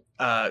Jaren,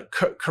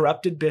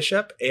 Corrupted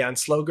Bishop, and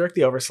Slowgurk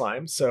the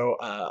Overslime. So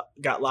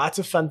got lots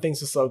of fun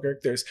things with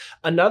Slowgurk. There's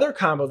another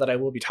combo that I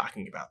will be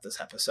talking about this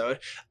episode.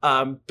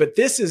 But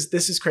this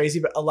is crazy.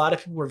 But a lot of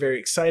people were very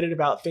excited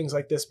about things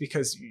like this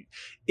because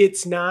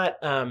it's not...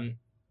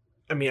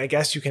 I mean, I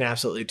guess you can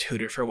absolutely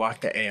tutor for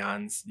Walk the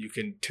Aeons. You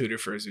can tutor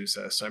for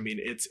Azusa. So, I mean,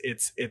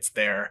 it's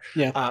there.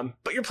 Yeah.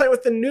 But you're playing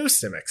with the new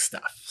Simic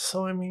stuff.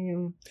 So, I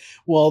mean...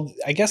 Well,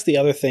 I guess the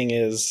other thing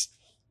is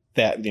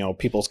that,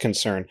 people's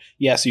concern.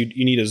 Yes, you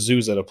need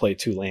Azusa to play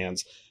 2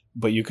 lands,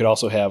 but you could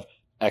also have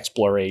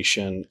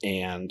Exploration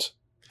and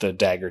the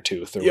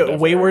Daggertooth or whatever.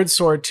 Wayward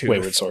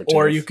Swordtooth.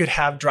 Or you could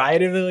have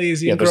Dryad of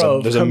Elysian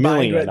Grove. There's a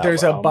million.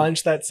 There's a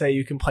bunch that say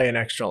you can play an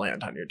extra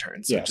land on your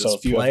turn. So just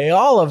if you play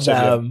all of them.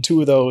 If you have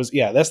 2 of those.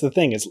 Yeah, that's the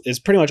thing. Is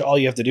pretty much all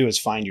you have to do is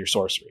find your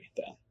sorcery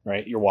then,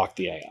 right? Your Walk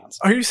the Aeons.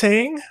 Are you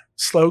saying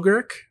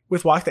Slowgurk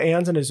with Walk the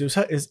Aeons and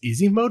Azusa is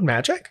easy mode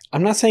magic?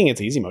 I'm not saying it's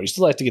easy mode. You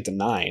still have to get to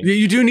 9.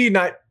 You do need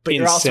 9, but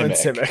you're also in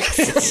Simic.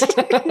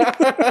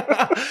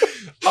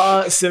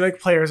 Simic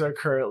players are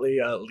currently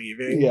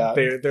leaving. Yeah.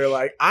 They're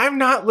like, I'm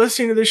not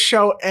listening to this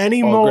show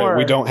anymore. Oh, great.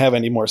 We don't have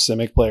any more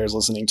Simic players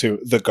listening to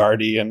the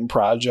Guardian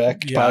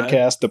Project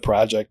podcast, the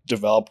project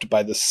developed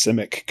by the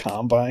Simic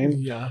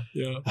Combine. Yeah.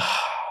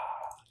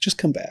 Just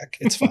come back.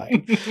 It's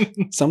fine.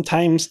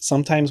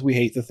 Sometimes we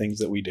hate the things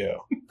that we do.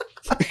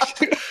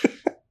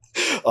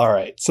 All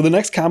right. So the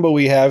next combo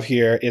we have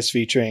here is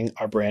featuring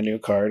our brand new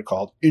card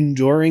called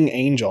Enduring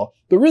Angel.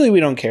 But really, we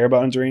don't care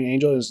about Enduring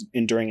Angel.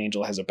 Enduring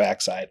Angel has a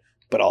backside,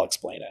 but I'll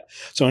explain it.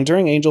 So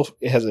Enduring Angel,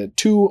 it has a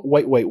 2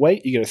 white.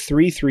 You get a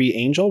 3/3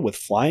 angel with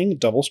flying,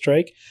 double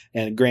strike,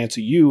 and it grants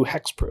you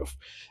hexproof.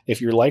 If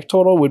your life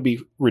total would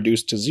be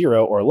reduced to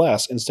 0 or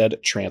less, instead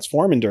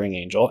transform Enduring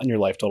Angel and your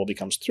life total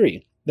becomes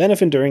 3. Then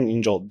if Enduring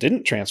Angel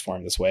didn't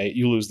transform this way,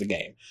 you lose the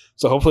game.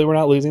 So hopefully we're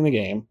not losing the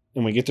game,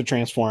 and we get to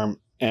transform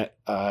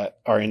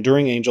our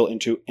Enduring Angel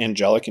into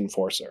Angelic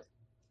Enforcer.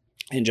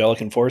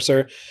 Angelic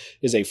Enforcer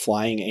is a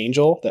flying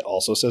angel that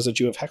also says that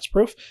you have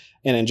hexproof,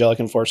 and Angelic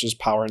Enforcer's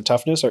power and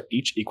toughness are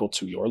each equal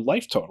to your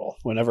life total.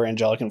 Whenever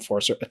Angelic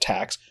Enforcer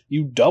attacks,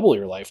 you double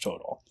your life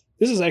total.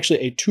 This is actually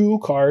a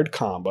 2-card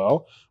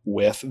combo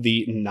with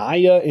the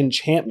Naya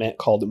enchantment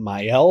called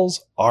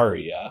Mael's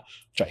Aria,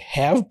 which I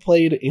have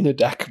played in a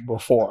deck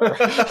before.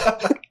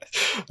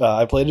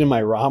 I played it in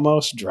my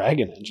Ramos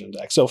Dragon Engine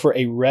deck. So for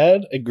a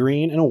red, a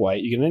green, and a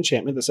white, you get an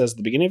enchantment that says at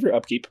the beginning of your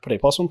upkeep, put a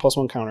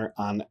 +1/+1 counter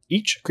on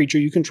each creature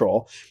you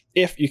control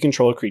if you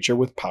control a creature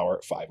with power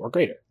 5 or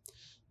greater.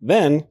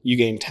 Then you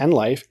gain 10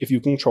 life if you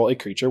control a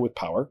creature with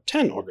power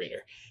 10 or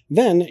greater.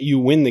 Then you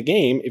win the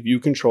game if you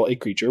control a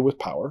creature with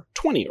power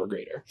 20 or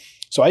greater.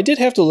 So I did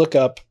have to look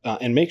up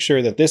and make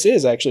sure that this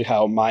is actually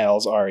how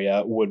Miles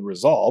Aria would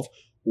resolve,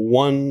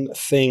 one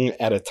thing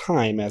at a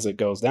time as it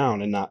goes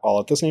down and not all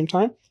at the same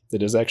time.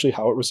 That is actually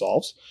how it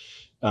resolves.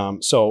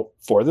 So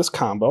for this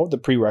combo, the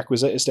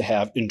prerequisite is to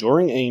have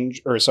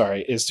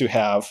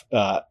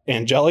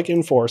Angelic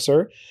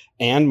Enforcer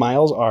and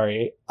Miles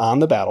Aria on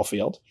the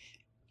battlefield.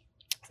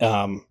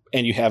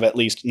 And you have at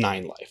least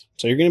 9 life.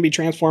 So you're going to be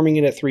transforming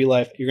it at 3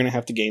 life. You're going to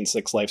have to gain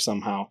 6 life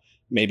somehow.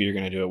 Maybe you're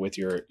going to do it with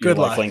your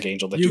lifelink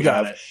angel that you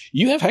have.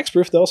 You have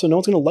hexproof though, so no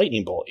one's going to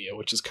lightning bolt you,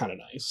 which is kind of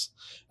nice.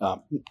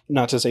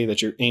 Not to say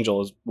that your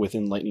angel is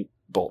within lightning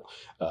bolt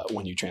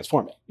when you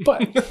transform it.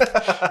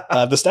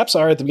 But the steps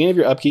are, at the beginning of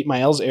your upkeep,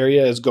 Miles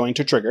Aria is going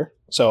to trigger.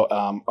 So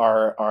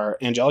our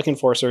Angelic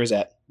Enforcer is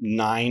at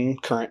 9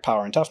 current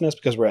power and toughness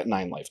because we're at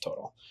 9 life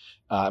total.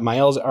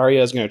 Miles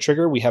Aria is going to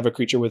trigger. We have a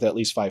creature with at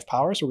least 5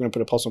 power, so we're going to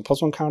put a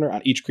 +1/+1 counter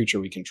on each creature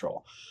we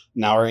control.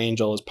 Now our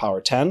angel is power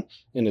 10,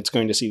 and it's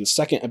going to see the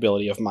second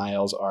ability of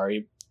Miles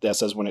Aria that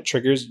says when it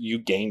triggers, you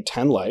gain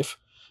 10 life,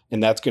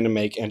 and that's going to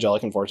make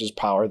Angelic Enforcer's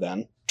power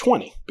then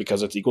 20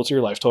 because it's equal to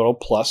your life total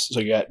plus, so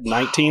you got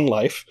 19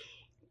 life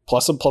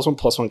plus a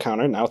 +1/+1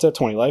 counter. Now it's at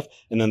 20 life,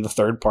 and then the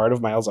third part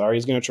of Miles Aria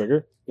is going to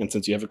trigger. And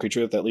since you have a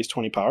creature with at least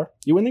 20 power,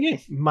 you win the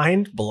game.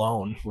 Mind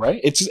blown. Right?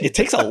 It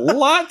takes a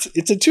lot.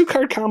 It's a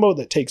 2-card combo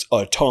that takes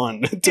a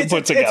ton to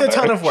put together. It's a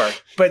ton of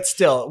work. But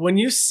still, when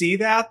you see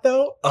that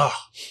though,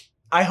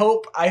 I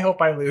hope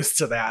I lose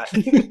to that.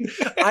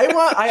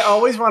 I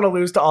always want to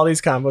lose to all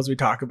these combos we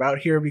talk about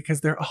here because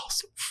they're all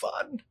so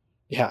fun.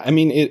 Yeah, I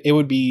mean, it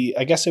would be,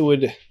 I guess it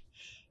would, if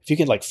you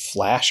could like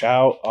flash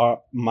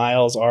out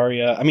Miles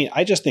Aria. I mean,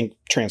 I just think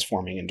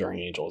transforming Enduring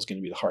Angel is going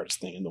to be the hardest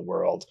thing in the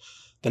world.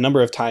 The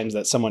number of times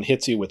that someone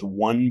hits you with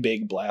one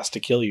big blast to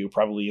kill you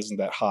probably isn't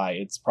that high.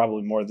 It's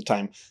probably more of the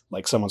time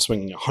like someone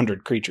swinging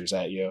 100 creatures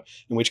at you,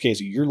 in which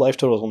case your life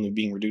total is only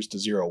being reduced to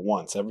 0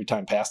 once. Every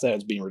time past that,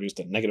 it's being reduced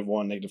to -1,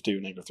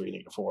 -2,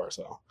 -3, -4.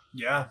 So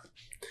yeah.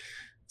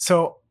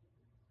 So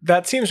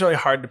that seems really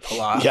hard to pull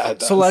off. Yeah, it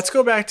does. So let's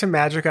go back to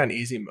Magic on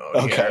Easy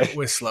mode here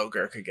with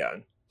Slowgurk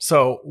again.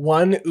 So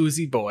one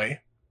Oozy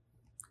Boy.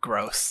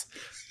 Gross.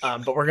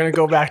 But we're going to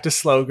go back to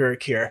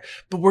Slowgurk here.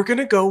 But we're going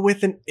to go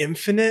with an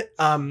infinite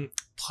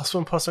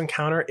 +1/+1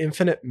 counter,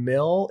 infinite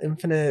mill,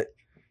 infinite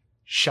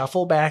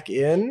shuffle back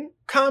in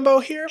combo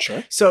here.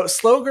 Sure. So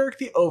Slowgurk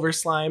the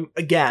Overslime,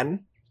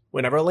 again,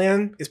 whenever a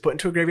land is put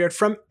into a graveyard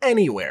from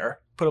anywhere,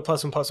 put a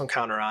 +1/+1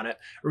 counter on it.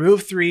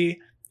 Remove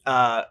 3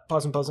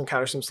 +1/+1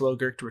 counters from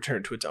Slowgurk to return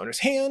it to its owner's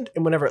hand.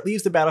 And whenever it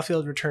leaves the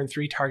battlefield, return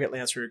 3 target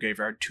lands from your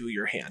graveyard to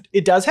your hand.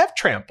 It does have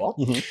trample.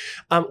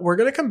 Mm-hmm. We're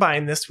going to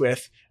combine this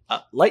with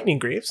Lightning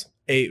Greaves,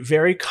 a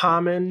very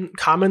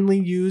commonly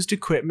used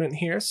equipment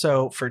here.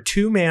 So for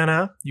 2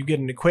 mana, you get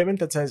an equipment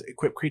that says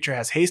equipped creature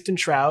has haste and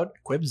shroud,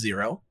 equip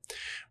 0.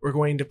 We're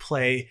going to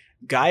play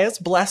Gaia's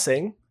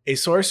Blessing, a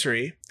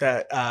sorcery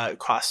that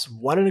costs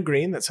 1 and a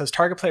green that says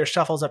target player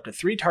shuffles up to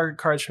 3 target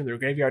cards from their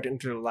graveyard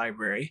into the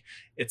library.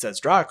 It says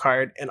draw a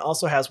card, and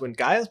also has when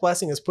Gaia's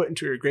Blessing is put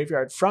into your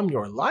graveyard from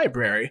your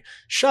library,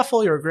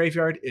 shuffle your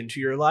graveyard into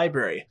your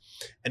library.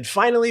 And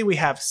finally, we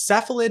have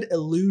Cephalid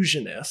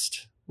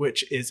Illusionist,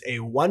 which is a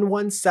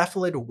 1/1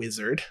 Cephalid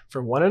Wizard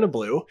for 1 and a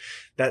blue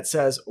that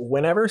says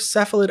whenever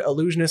Cephalid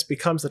Illusionist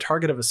becomes the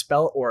target of a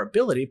spell or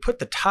ability, put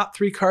the top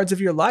 3 cards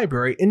of your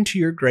library into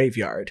your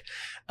graveyard.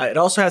 It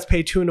also has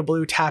pay 2 and a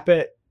blue, tap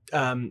it.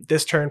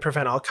 This turn,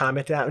 prevent all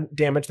combat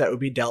damage that would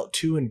be dealt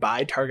to and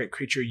by target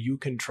creature you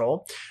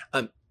control.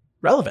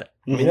 Relevant.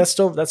 I mean, that's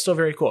still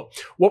very cool.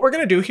 What we're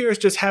going to do here is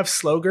just have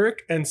Slowgurk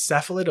and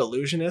Cephalid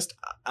Illusionist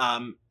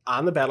on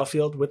the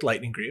battlefield with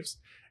Lightning Greaves.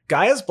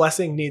 Gaia's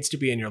Blessing needs to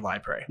be in your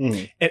library.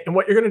 And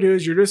what you're going to do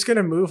is you're just going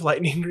to move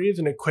Lightning Greaves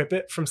and equip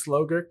it from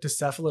Slowgurk to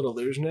Cephalid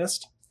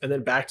Illusionist, and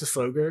then back to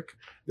Slowgurk,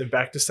 then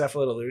back to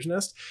Cephalid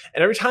Illusionist.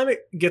 And every time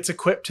it gets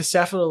equipped to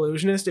Cephalid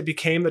Illusionist, it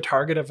became the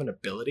target of an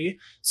ability.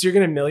 So you're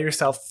going to mill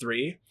yourself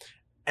 3.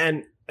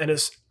 And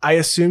I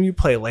assume you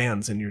play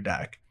lands in your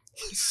deck.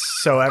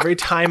 So every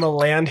time a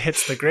land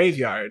hits the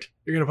graveyard,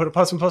 you're going to put a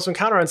 +1/+1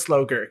 counter on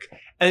Slowgurk.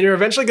 And you're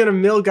eventually going to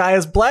mill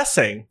Gaia's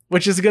Blessing,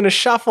 which is going to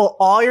shuffle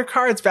all your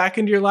cards back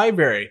into your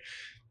library.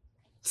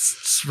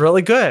 It's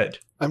really good.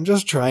 I'm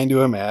just trying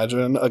to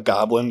imagine a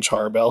Goblin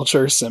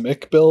Charbelcher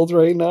Simic build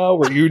right now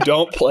where you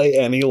don't play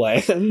any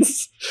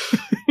lands.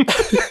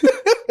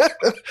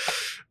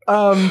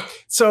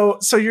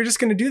 So you're just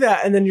going to do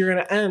that, and then you're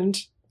going to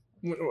end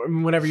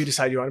whenever you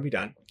decide you want to be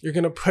done.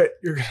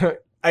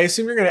 I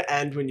assume you're going to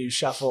end when you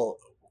shuffle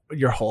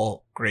your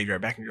whole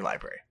graveyard back in your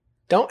library.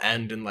 Don't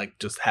end and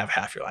just have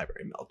half your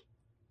library milled.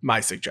 My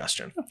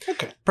suggestion.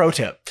 Okay. Pro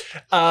tip.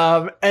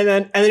 And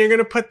then you're going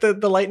to put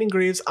the Lightning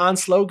Greaves on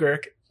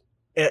Slowgurk.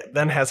 It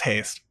then has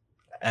haste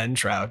and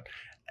shroud,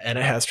 and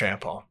it has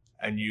trample,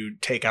 and you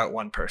take out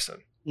 1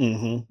 person.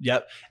 Mm-hmm.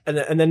 Yep.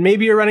 And then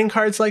maybe you're running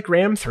cards like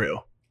Ram Through,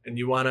 and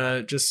you want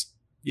to just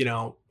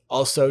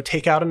also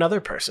take out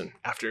another person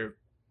after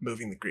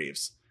moving the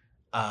Greaves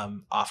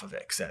off of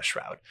it, because that's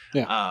shroud.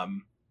 Yeah.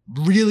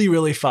 Really,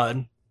 really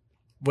fun.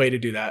 way to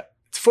do that.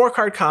 It's a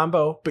 4-card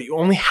combo, but you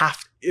only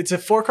have, it's a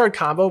 4-card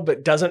combo,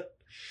 but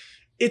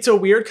it's a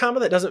weird combo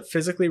that doesn't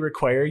physically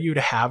require you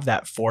to have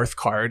that 4th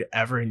card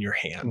ever in your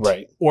hand.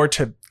 Right. Or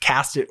to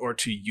cast it or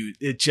to use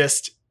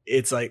it.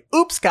 It's like,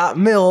 oops, got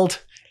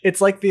milled. It's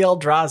like the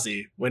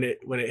Eldrazi when it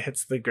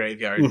hits the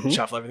graveyard and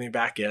shuffle everything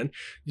back in.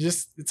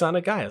 It's on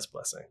a Gaia's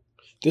Blessing.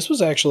 This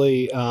was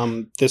actually,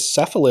 this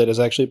Cephalid is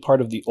actually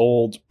part of the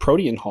old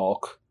Protean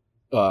Hulk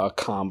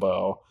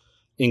combo.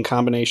 In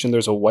combination,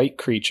 there's a white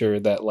creature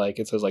that, like,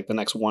 it says, like, the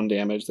next 1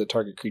 damage the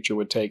target creature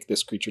would take,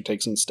 this creature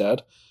takes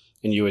instead.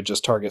 And you would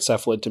just target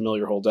Cephalid to mill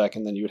your whole deck,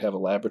 and then you would have a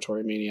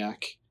Laboratory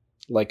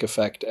Maniac-like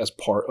effect as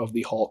part of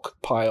the Hulk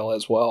pile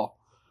as well.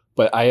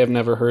 But I have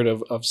never heard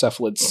of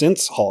Cephalid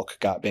since Hulk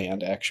got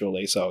banned,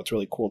 actually, so it's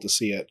really cool to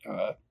see it,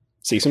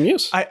 see some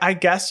use. I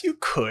guess you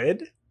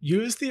could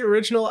use the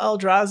original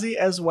Eldrazi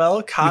as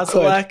well,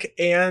 Kozilek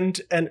and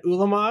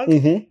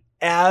Ulamog,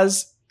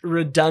 as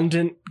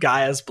redundant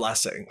Gaia's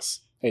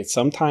Blessings. Hey,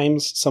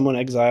 sometimes someone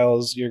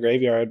exiles your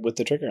graveyard with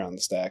the trigger on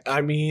the stack.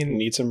 I mean, you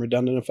need some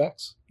redundant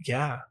effects.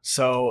 Yeah.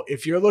 So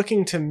if you're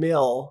looking to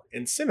mill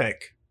in Simic,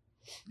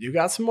 you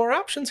got some more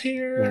options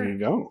here. There you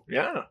go.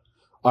 Yeah.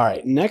 All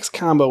right. Next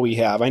combo we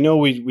have. I know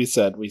we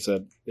said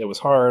it was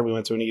hard. We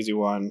went to an easy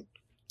one.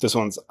 This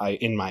one's,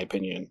 in my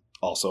opinion,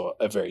 also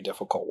a very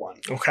difficult one.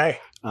 Okay.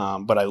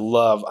 But I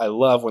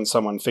love when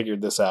someone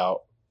figured this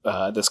out.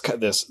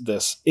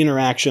 This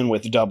interaction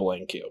with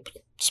Doubling Cube.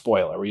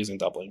 Spoiler, we're using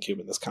Doubling Cube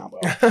in this combo.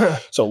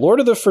 So Lord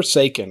of the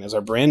Forsaken is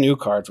our brand new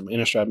card from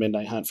Innistrad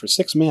Midnight Hunt. For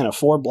 6 mana,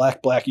 4 black,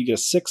 you get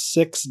a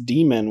 6/6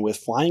 demon with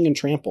flying and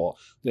trample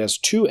that has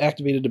 2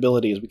 activated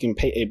abilities. We can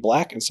pay a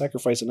black and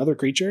sacrifice another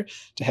creature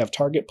to have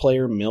target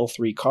player mill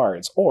 3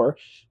 cards. Or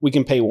we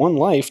can pay 1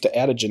 life to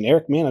add a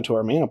generic mana to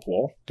our mana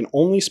pool. You can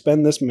only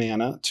spend this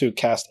mana to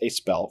cast a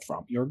spell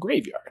from your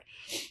graveyard.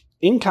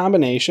 In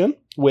combination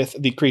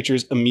with the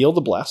creatures Emil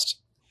the Blessed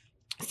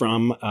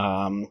from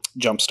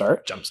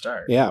Jumpstart.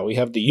 Yeah, we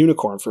have the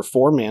Unicorn for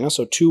 4 mana,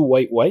 so 2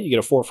 white. You get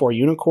a 4/4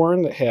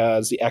 Unicorn that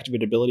has the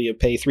activated ability of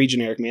pay 3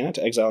 generic mana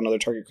to exile another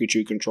target creature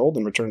you control,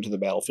 then return to the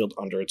battlefield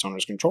under its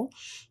owner's control.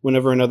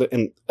 Whenever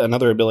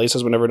another ability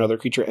says whenever another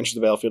creature enters the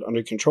battlefield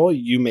under control,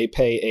 you may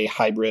pay a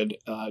hybrid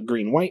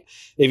green-white.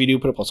 If you do,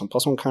 put a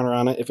 +1/+1 counter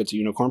on it. If it's a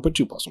Unicorn, put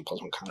 2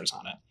 +1/+1 counters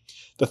on it.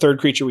 The third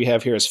creature we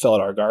have here is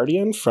Felidar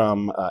Guardian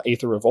from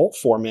Aether Revolt,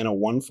 4 mana,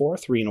 1/4,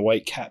 3 and a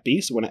white cat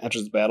beast. When it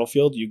enters the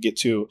battlefield, you get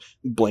to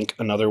blink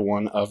another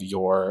one of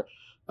your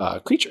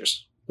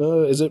creatures.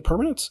 Is it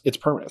permanents? It's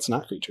permanents,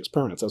 not creatures.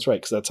 Permanents, that's right,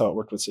 because that's how it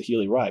worked with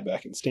Saheeli Rai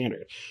back in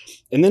Standard.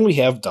 And then we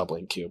have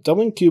Doubling Cube.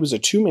 Doubling Cube is a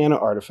 2 mana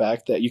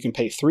artifact that you can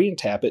pay 3 and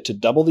tap it to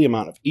double the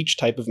amount of each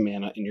type of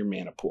mana in your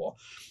mana pool.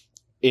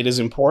 It is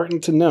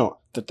important to note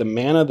that the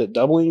mana that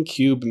Doubling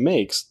Cube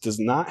makes does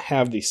not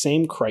have the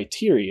same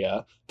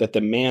criteria that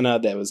the mana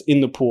that was in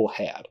the pool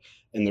had.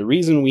 And the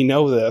reason we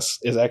know this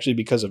is actually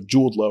because of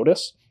Jeweled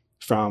Lotus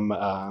from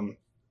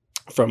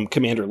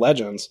Commander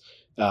Legends.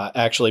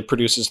 Actually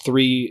produces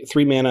 3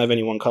 mana of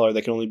any one color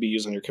that can only be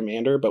used on your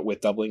commander, but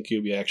with Doubling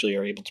Cube, you actually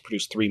are able to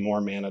produce 3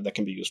 more mana that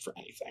can be used for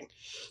anything.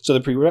 So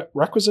the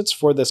prerequisites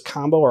for this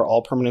combo are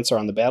all permanents are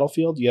on the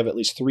battlefield, you have at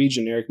least 3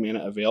 generic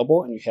mana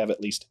available, and you have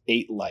at least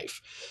 8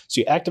 life. So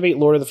you activate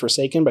Lord of the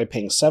Forsaken by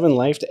paying 7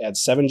 life to add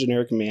 7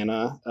 generic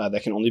mana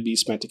that can only be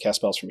spent to cast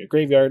spells from your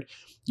graveyard.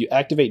 You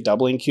activate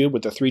Doubling Cube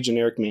with the 3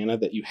 generic mana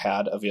that you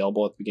had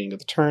available at the beginning of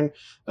the turn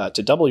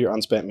to double your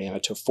unspent mana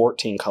to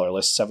 14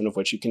 colorless, 7 of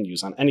which you can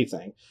use on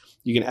anything.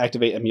 You can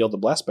activate Emil the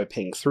Blessed by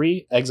paying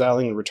 3,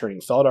 exiling and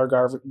returning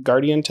Felidar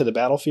Guardian to the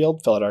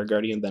battlefield. Felidar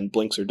Guardian then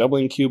blinks your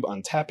Doubling Cube,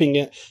 untapping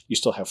it. You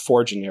still have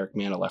 4 generic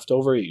mana left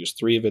over. You use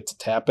 3 of it to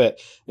tap it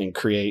and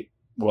create,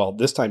 well,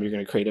 this time you're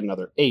going to create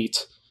another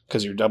 8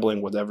 because you're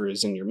doubling whatever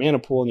is in your mana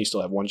pool and you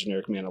still have 1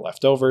 generic mana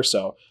left over.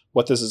 So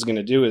what this is going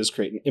to do is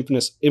create an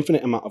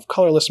infinite amount of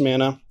colorless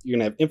mana. You're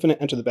going to have infinite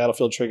enter the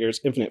battlefield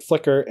triggers, infinite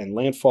flicker and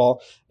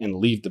landfall, and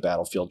leave the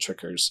battlefield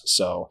triggers.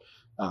 So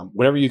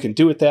whatever you can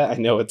do with that, I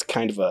know it's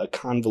kind of a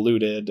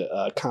convoluted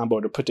combo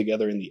to put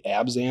together in the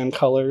Abzan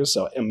colors,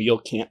 so Emil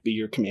can't be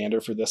your commander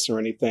for this or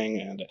anything,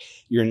 and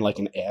you're in like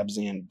an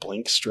Abzan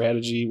blink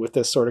strategy with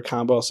this sort of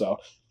combo, so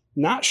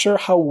not sure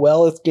how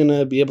well it's going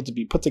to be able to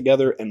be put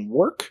together and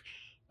work,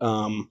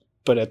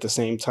 but at the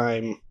same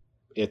time,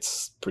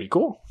 it's pretty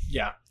cool.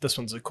 Yeah, this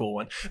one's a cool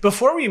one.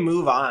 Before we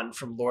move on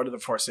from Lord of the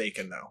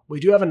Forsaken, though,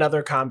 we do have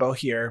another combo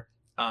here.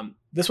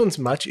 This one's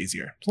much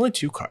easier. It's only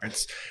 2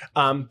 cards.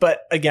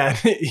 But again,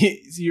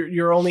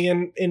 you're only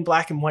in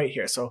black and white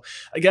here. So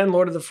again,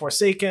 Lord of the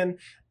Forsaken,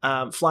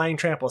 Flying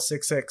Trample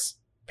 6/6,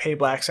 pay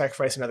black,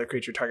 sacrifice another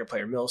creature, target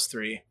player mills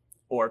 3,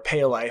 or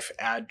pay a life,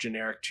 add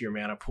generic to your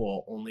mana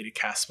pool only to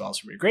cast spells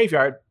from your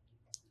graveyard.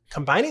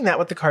 Combining that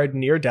with the card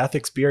Near Death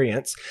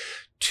Experience,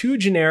 2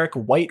 generic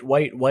white,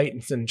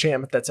 it's an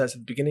enchantment that says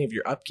at the beginning of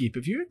your upkeep,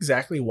 if you have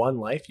exactly 1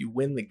 life, you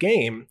win the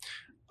game.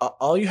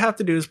 All you have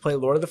to do is play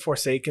Lord of the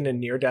Forsaken and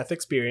Near Death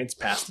Experience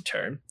past the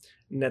turn.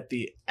 And at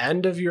the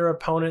end of your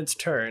opponent's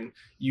turn,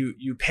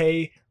 you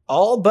pay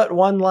all but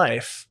 1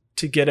 life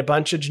to get a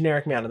bunch of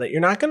generic mana that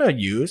you're not going to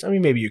use. I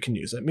mean, maybe you can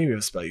use it. Maybe you have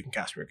a spell you can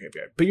cast from your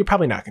graveyard, but you're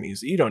probably not going to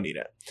use it. You don't need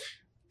it.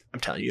 I'm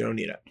telling you, you don't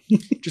need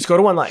it. Just go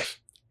to 1 life.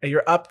 At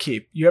your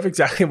upkeep, you have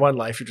exactly 1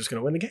 life. You're just going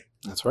to win the game.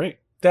 That's right.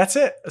 That's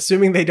it.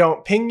 Assuming they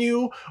don't ping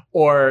you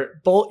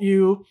or bolt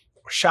you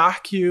or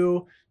shock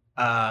you,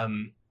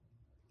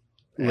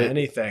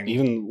 anything.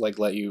 Even like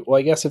let you. Well,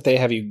 I guess if they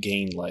have you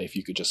gain life,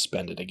 you could just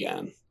spend it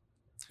again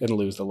and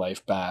lose the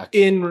life back.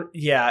 With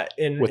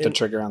the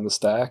trigger on the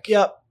stack.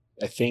 Yep.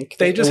 I think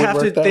they just have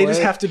to. They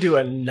just have to do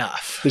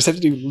enough. They just have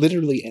to do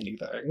literally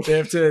anything. They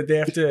have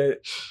to.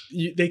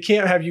 They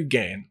can't have you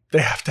gain.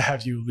 They have to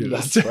have you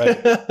lose. That's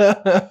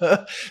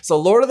right. So,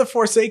 Lord of the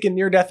Forsaken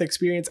near death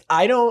experience.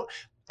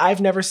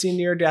 I've never seen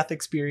near death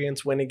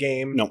experience win a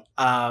game. No.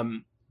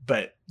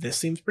 But this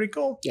seems pretty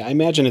cool. Yeah, I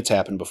imagine it's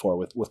happened before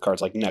with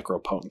cards like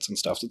Necropotence and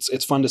stuff.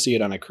 It's fun to see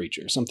it on a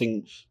creature,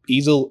 something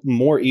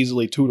more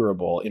easily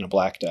tutorable in a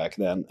black deck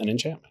than an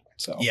enchantment.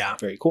 So yeah,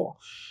 very cool.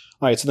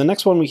 All right, so the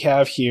next one we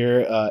have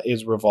here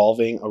is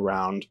revolving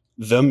around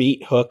the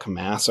Meathook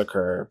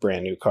Massacre,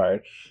 brand new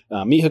card.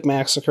 Meathook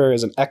Massacre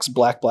is an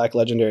X-black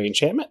legendary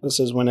enchantment. This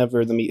is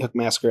whenever the Meathook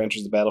Massacre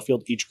enters the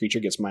battlefield, each creature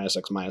gets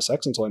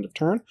 -X/-X until end of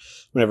turn.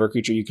 Whenever a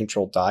creature you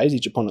control dies,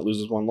 each opponent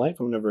loses 1 life.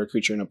 And whenever a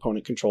creature an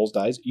opponent controls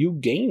dies, you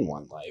gain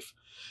 1 life.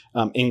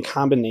 In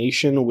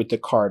combination with the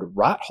card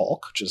Rot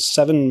Hulk, which is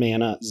 7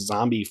 mana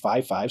zombie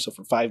 5/5, so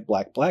for 5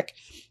 black,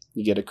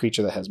 you get a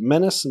creature that has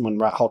menace, and when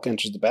Rot Hulk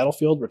enters the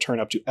battlefield,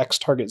 return up to X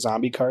target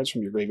zombie cards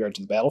from your graveyard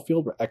to the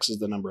battlefield, where X is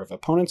the number of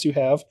opponents you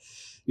have.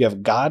 You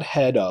have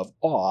Godhead of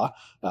Awe,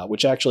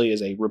 which actually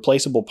is a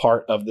replaceable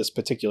part of this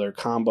particular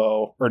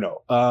combo. Or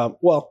no,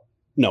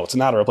 no, it's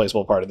not a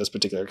replaceable part of this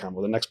particular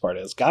combo. The next part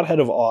is Godhead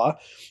of Awe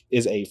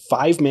is a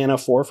 5 mana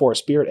 4/4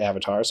 spirit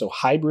avatar, so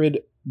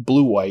hybrid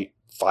blue-white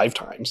 5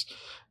 times,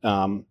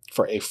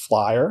 for a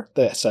flyer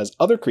that says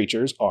other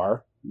creatures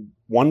are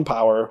 1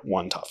 power,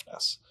 1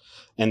 toughness.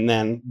 And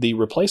then the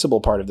replaceable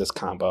part of this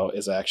combo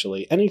is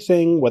actually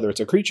anything, whether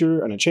it's a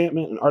creature, an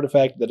enchantment, an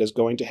artifact, that is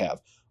going to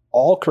have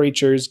all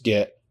creatures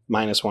get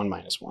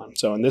 -1/-1.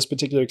 So in this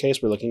particular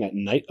case, we're looking at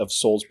Knight of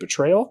Soul's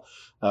Betrayal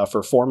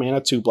for 4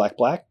 mana, 2 black.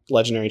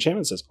 Legendary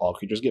enchantment says all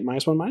creatures get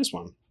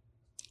 -1/-1.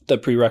 The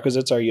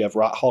prerequisites are you have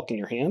Rot Hulk in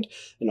your hand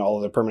and all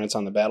other permanents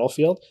on the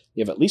battlefield.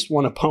 You have at least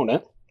 1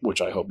 opponent, which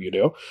I hope you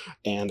do.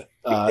 And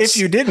if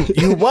you didn't,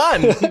 you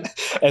won.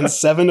 And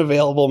 7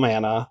 available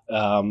mana,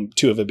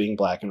 2 of it being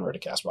black in order to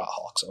cast Rot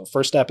Hulk. So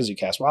first step is you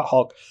cast Rot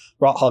Hulk.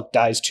 Rot Hulk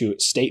dies to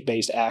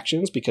state-based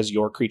actions because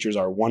your creatures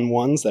are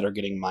 1/1s that are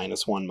getting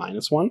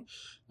 -1/-1.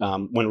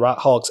 When Rot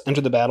Hulks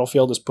enter the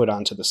battlefield, is put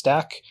onto the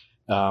stack.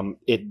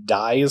 It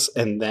dies,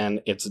 and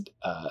then it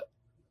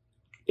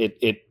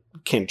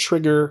can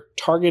trigger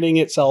targeting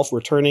itself,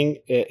 returning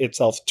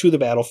itself to the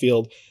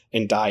battlefield,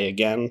 and die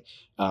again.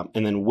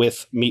 And then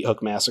with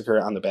Meathook Massacre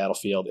on the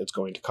battlefield, it's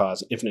going to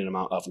cause an infinite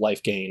amount of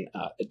life gain,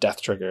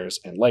 death triggers,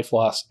 and life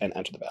loss, and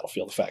enter the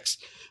battlefield effects.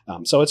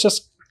 So it's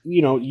just,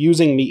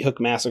 using Meathook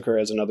Massacre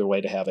as another way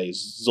to have a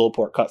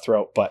Zulaport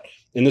Cutthroat. But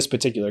in this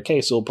particular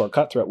case, Zulaport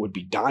Cutthroat would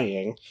be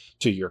dying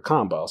to your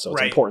combo. So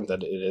it's important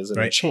that it is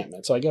an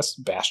enchantment. So I guess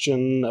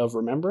Bastion of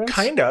Remembrance?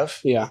 Kind of.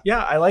 Yeah.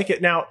 Yeah, I like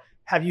it. Now,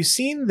 have you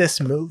seen this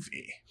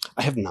movie?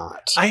 I have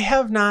not. I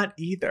have not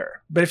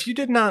either. But if you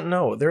did not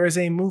know, there is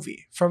a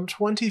movie from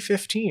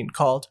 2015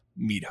 called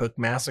Meathook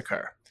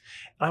Massacre.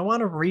 And I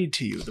want to read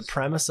to you the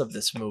premise of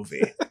this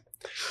movie.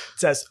 It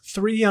says,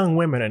 3 young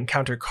women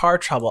encounter car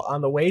trouble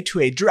on the way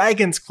to a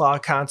Dragon's Claw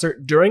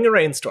concert during a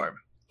rainstorm.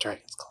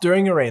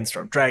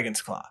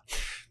 Dragon's Claw.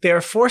 They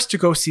are forced to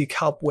go seek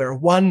help where,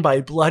 one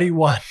by bloody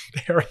one,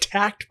 they are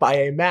attacked by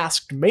a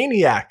masked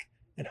maniac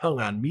and hung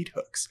on meat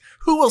hooks.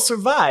 Who will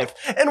survive,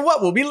 and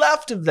what will be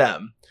left of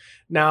them?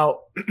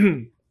 Now,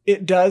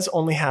 it does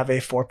only have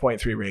a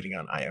 4.3 rating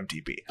on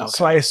IMDb,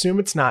 so I assume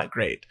it's not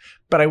great.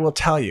 But I will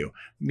tell you,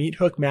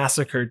 Meathook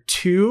Massacre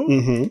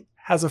 2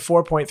 has a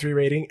 4.3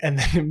 rating, and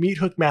then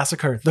Meathook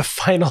Massacre, the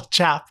final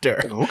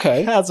chapter,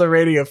 has a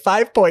rating of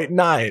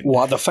 5.9.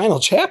 Wow, the final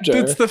chapter?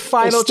 It's the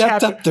final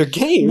chapter. Stepped up their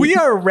game. We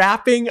are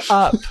wrapping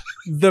up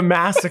the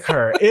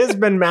massacre. It has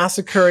been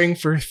massacring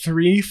for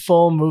 3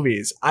 full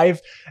movies.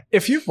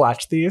 If you've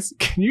watched these,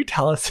 can you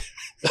tell us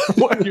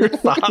what your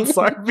thoughts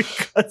are?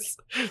 Because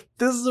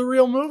this is a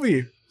real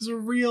movie. It's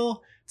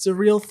a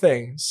real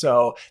thing.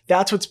 So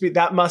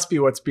that must be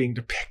what's being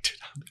depicted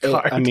on the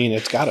card. I mean,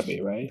 it's got to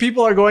be, right?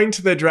 People are going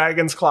to the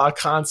Dragon's Claw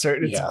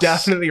concert. It's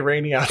definitely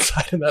raining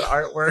outside in that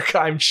artwork,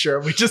 I'm sure.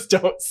 We just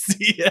don't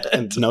see it.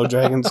 And no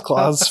Dragon's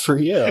Claws for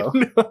you.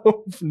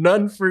 No,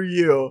 none for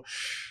you.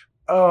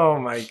 Oh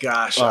my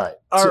gosh.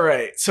 All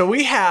right. So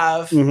we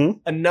have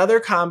another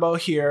combo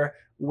here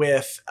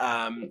with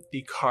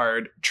the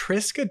card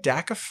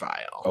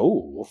Triskaidekaphile.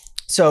 Oh.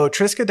 So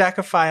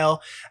Triskaidekaphile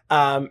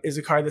is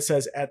a card that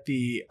says at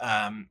the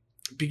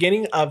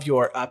beginning of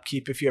your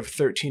upkeep, if you have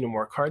 13 or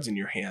more cards in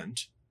your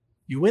hand,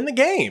 you win the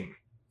game.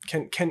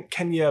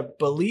 Can you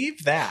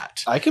believe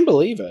that? I can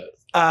believe it.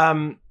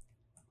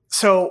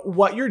 So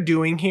what you're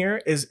doing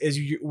here is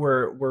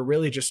we're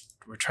really just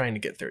we're trying to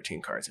get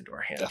 13 cards into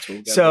our hand. That's what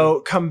we gotta So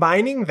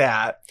combining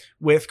that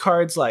with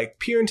cards like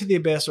Peer into the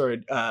Abyss or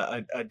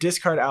a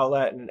discard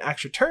outlet and an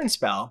extra turn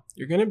spell,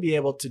 you're going to be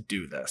able to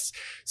do this.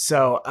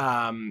 So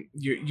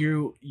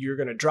you're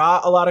going to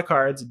draw a lot of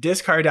cards,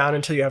 discard down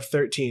until you have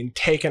 13,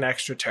 take an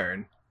extra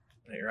turn.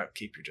 At your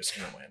upkeep, you're just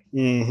going to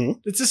win. Mm-hmm.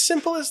 It's as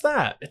simple as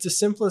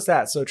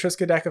that. So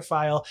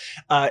Triskaidekaphile,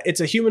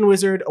 it's a human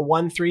wizard, a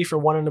 1/3 for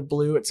 1 and a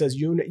blue. It says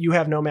you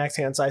have no max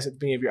hand size at the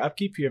beginning of your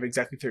upkeep. You have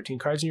exactly 13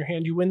 cards in your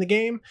hand. You win the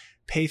game.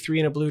 Pay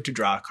 3 and a blue to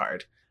draw a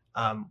card.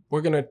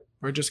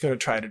 We're just gonna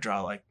try to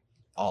draw like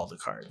all the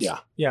cards.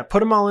 Yeah. Put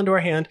them all into our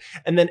hand,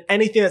 and then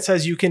anything that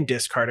says you can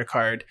discard a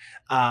card.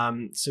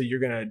 So you're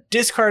gonna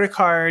discard a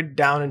card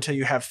down until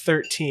you have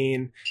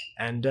 13,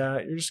 and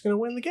you're just gonna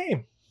win the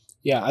game.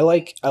 Yeah, I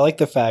like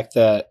the fact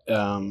that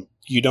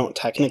you don't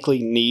technically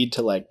need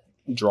to like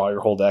draw your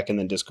whole deck and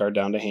then discard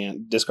down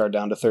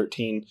to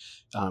 13.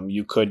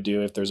 You could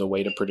do, if there's a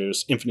way to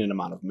produce infinite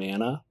amount of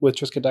mana with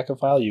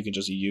Triskaidekaphile, you can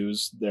just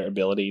use their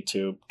ability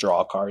to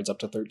draw cards up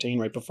to 13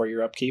 right before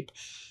your upkeep.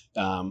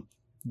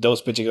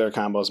 Those particular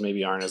combos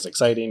maybe aren't as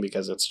exciting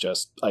because it's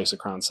just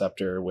Isochron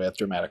Scepter with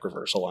Dramatic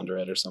Reversal under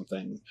it or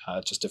something,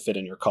 just to fit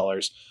in your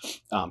colors.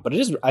 But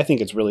I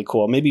think it's really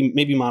cool.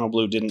 Maybe Mono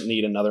Blue didn't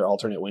need another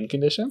alternate win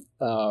condition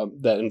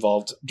that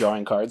involved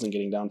drawing cards and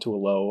getting down to a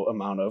low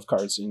amount of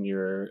cards in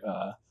your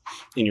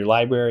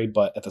library.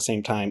 But at the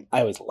same time, I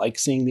always like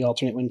seeing the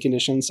alternate win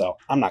condition, so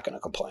I'm not going to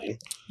complain.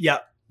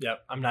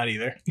 Yep, I'm not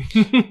either.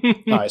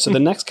 All right, so the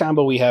next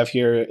combo we have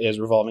here is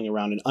revolving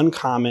around an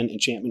uncommon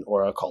enchantment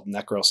aura called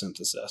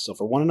Necrosynthesis. So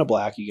for 1 and a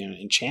black, you get an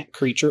enchant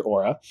creature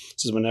aura.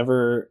 This is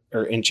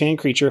enchant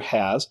creature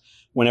has,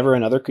 whenever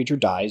another creature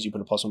dies, you put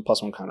a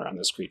 +1/+1 counter on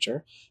this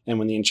creature. And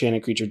when the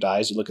enchanted creature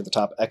dies, you look at the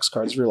top X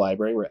cards of your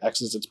library, where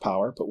X is its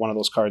power, put one of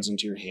those cards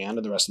into your hand,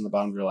 and the rest in the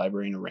bottom of your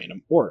library in a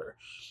random order.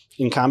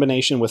 In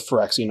combination with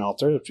Phyrexian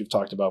Altar, which we've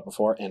talked about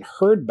before, and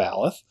Herd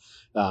Baloth.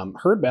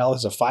 Herd Baloth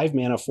is a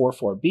 5-mana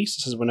 4/4 beast.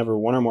 This is whenever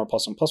one or more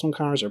 +1/+1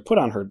 counters are put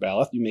on Herd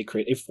Baloth, you may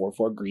create a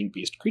 4/4 green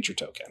beast creature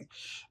token.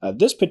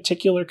 This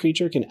particular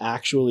creature can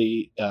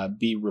actually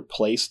be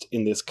replaced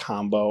in this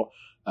combo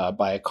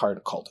by a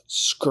card called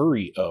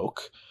Scurry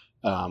Oak,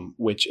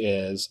 which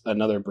is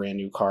another brand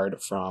new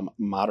card from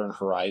Modern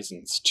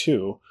Horizons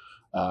 2.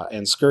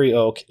 And Scurry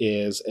Oak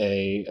is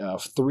a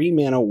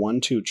 3-mana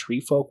 1/2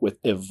 tree folk with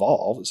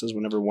Evolve. It says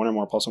whenever one or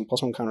more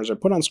 +1/+1 counters are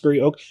put on Scurry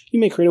Oak, you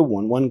may create a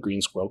 1/1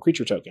 green squirrel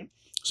creature token.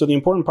 So the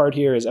important part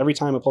here is every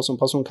time a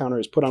 +1/+1 counter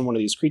is put on one of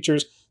these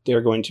creatures, they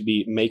are going to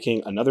be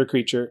making another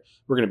creature.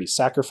 We're going to be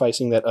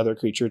sacrificing that other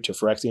creature to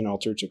Phyrexian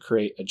Altar to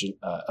create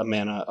a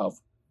mana of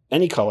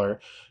any color.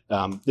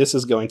 This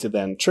is going to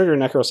then trigger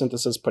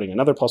Necrosynthesis, putting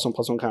another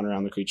 +1/+1 counter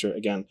on the creature.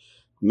 Again,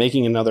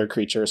 making another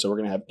creature. So we're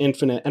going to have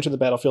infinite enter the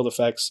battlefield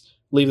effects,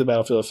 leave the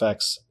battlefield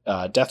effects,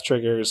 death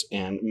triggers,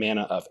 and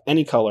mana of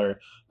any color,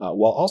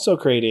 while also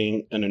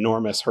creating an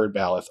enormous Herd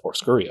Baloth or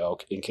Scurry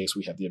Oak in case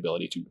we have the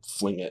ability to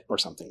fling it or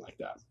something like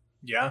that.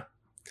 Yeah.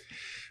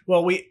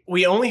 Well,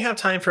 we only have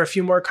time for a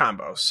few more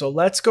combos. So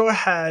let's go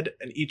ahead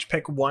and each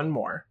pick one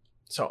more.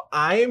 So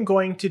I am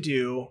going to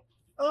do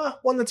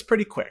one that's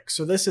pretty quick.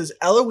 So this is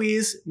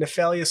Eloise,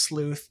 Nephalia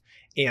Sleuth,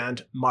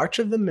 and March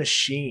of the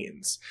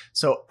Machines.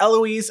 So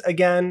Eloise,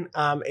 again,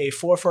 a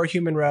 4/4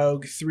 human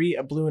rogue, 3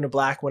 a blue and a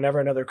black. Whenever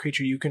another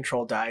creature you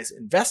control dies,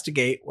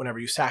 investigate. Whenever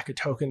you sack a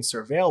token,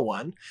 surveil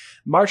one.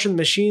 March of the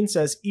Machines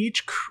says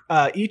each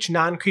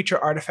non-creature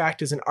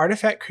artifact is an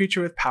artifact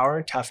creature with power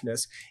and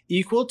toughness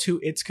equal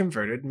to its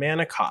converted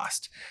mana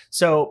cost.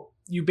 So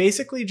you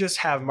basically just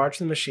have March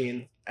of the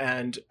Machine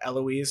and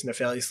Eloise,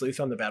 Nephalia Sleuth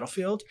on the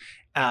battlefield,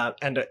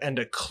 and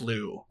a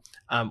clue.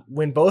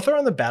 When both are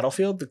on the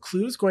battlefield, the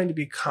clue is going to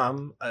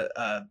become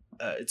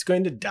it's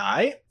going to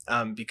die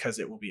because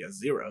it will be a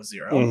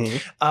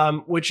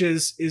 0/0, which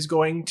is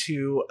going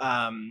to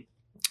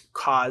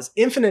cause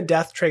infinite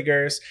death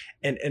triggers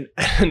and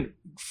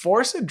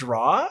force a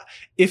draw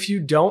if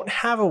you don't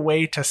have a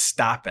way to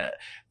stop it.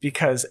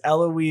 Because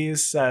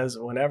Eloise says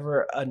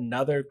whenever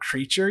another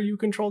creature you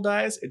control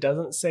dies, it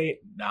doesn't say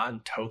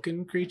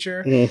non-token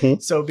creature.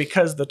 So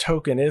because the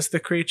token is the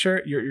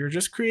creature, you're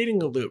just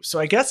creating a loop. So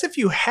I guess if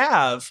you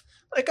have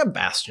like a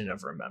Bastion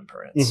of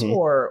Remembrance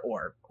or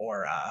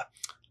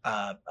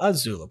a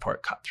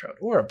Zulaport Cutthroat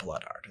or a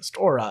Blood Artist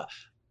or a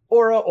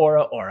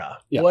Aura,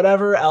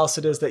 whatever else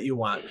it is that you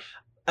want,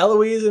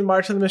 Eloise and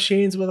March of the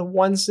Machines with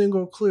one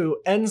single clue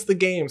ends the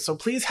game. So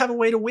please have a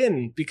way to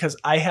win, because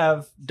I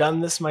have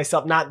done this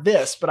myself. Not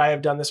this, but I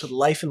have done this with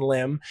Life and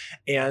Limb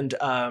and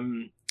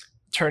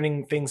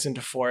turning things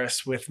into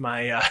forests with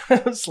my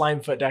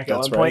Slimefoot deck at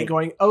one point,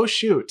 going, oh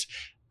shoot,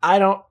 I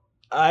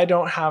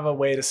don't have a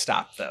way to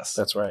stop this.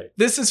 That's right.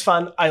 This is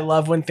fun. I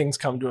love when things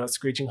come to a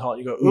screeching halt.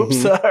 You go,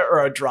 oops,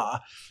 or a draw.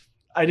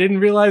 I didn't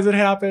realize it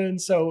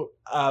happened. So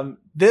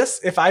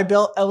if I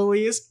built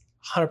Eloise,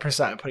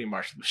 100% I'm putting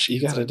March of the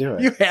Machines. You got to do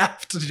it. You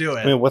have to do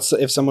it. I mean,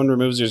 if someone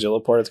removes your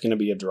Zulaport, it's going to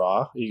be a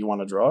draw. You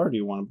want to draw, or do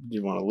you want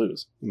to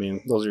lose? I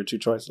mean, those are your two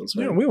choices.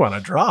 Right? Yeah, we want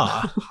to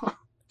draw.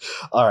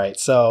 All right,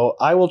 so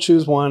I will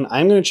choose one.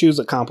 I'm going to choose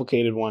a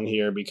complicated one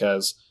here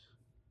because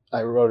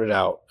I wrote it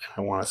out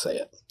and I want to say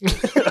it.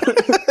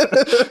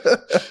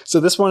 So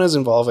this one is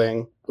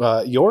involving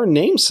your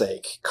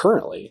namesake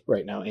currently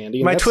right now,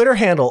 Andy. My Twitter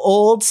handle,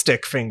 Old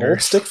Stick Fingers.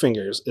 Old Stick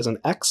Fingers is an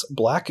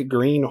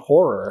ex-black-green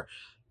horror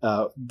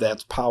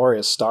that's power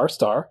is star.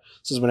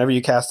 This is whenever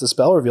you cast a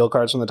spell, reveal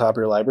cards from the top of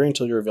your library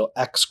until you reveal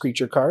X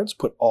creature cards.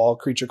 Put all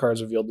creature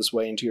cards revealed this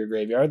way into your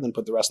graveyard, then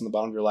put the rest on the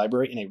bottom of your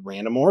library in a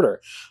random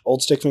order.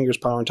 Old Stick Fingers'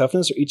 power and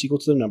toughness are each equal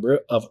to the number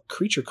of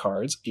creature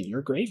cards in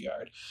your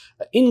graveyard.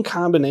 In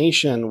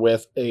combination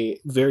with a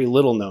very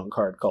little known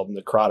card called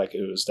Necrotic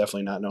Ooze,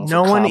 definitely not known.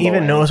 No one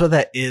even knows what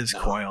that is,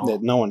 Coil.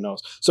 No one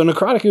knows. So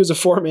Necrotic Ooze is a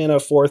 4-mana,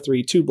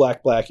 4/3, 2 black.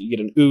 You get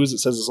an ooze. It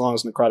says as long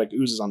as Necrotic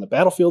Ooze is on the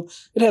battlefield,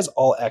 it has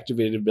all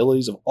activated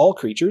abilities of all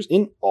creatures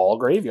in all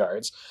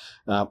graveyards.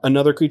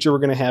 Another creature we're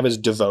going to have is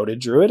Devoted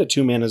Druid, a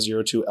 2-mana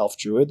 0/2 elf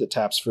druid that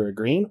taps for a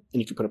green,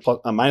 and you can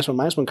put a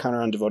 -1/-1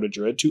 counter on Devoted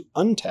Druid to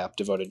untap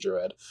Devoted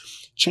Druid.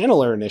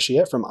 Channeler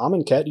Initiate from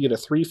Amonkhet, you get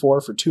a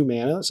 3/4 for 2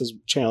 mana. It says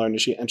Channeler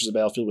Initiate enters the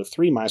battlefield with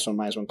 3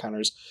 -1/-1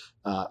 counters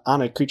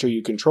on a creature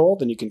you control.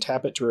 Then you can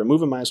tap it to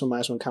remove a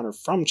 -1/-1 counter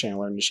from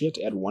Channeler Initiate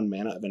to add 1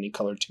 mana of any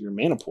color to your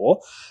mana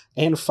pool.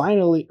 And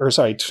finally,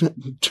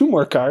 two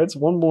more cards.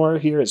 One more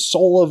here is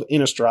Soul of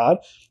Innistrad.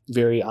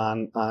 Very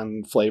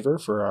on flavor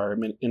for our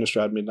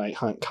Innistrad Midnight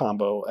Hunt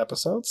combo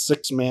episodes.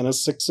 6 mana,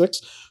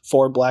 6/6,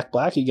 4 black.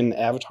 You get an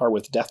avatar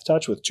with Death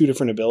Touch with 2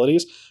 different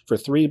abilities. For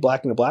 3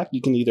 black and a black,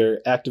 you can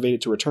either activate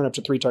it to return up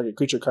to 3 target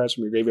creature cards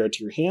from your graveyard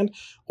to your hand,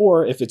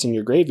 or if it's in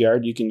your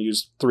graveyard, you can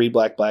use 3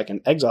 black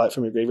and exile it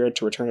from your graveyard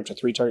to return up to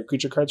 3 target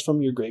creature cards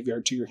from your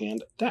graveyard to your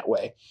hand that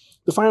way.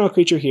 The final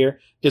creature here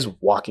is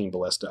Walking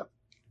Ballista.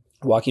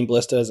 Walking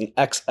Ballista is an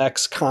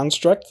XX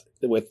construct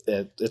with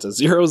it's a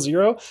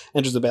 0/0,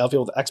 enters the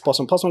battlefield with X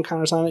 +1/+1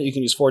 counters on it. You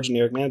can use 4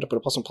 generic mana to put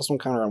a +1/+1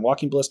 counter on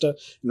Walking Ballista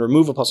and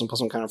remove a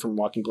 +1/+1 counter from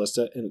Walking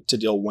Ballista and to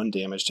deal 1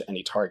 damage to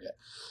any target.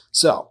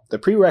 So the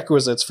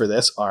prerequisites for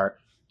this are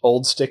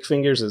Old Stick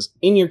Fingers is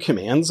in your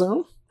command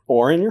zone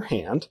or in your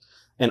hand,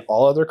 and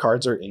all other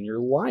cards are in your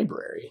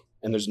library.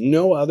 And there's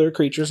no other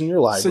creatures in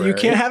your library. So you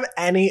can't have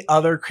any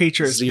other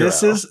creatures. 0.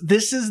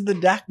 This is the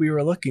deck we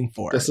were looking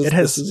for. This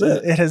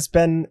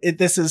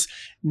is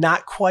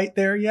not quite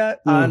there yet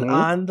on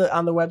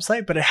the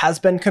website, but it has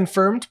been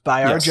confirmed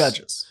by our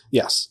judges.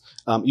 Yes.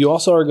 You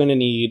also are going to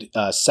need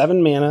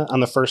 7 mana on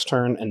the first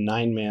turn and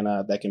 9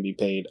 mana that can be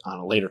paid on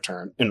a later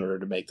turn in order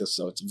to make this.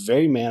 So it's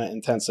very mana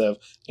intensive,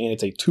 and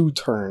it's a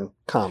 2-turn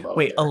combo.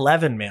 Wait,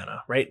 11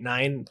 mana, right?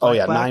 9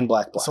 black? 9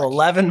 black. So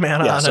 11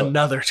 mana on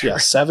another turn. Yeah,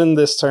 7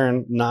 this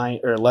turn, 9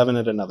 or 11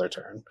 at another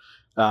turn.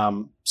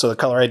 So the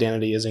color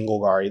identity is in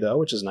Golgari, though,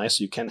 which is nice.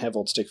 So you can have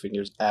Old Stick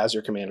Fingers as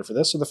your commander for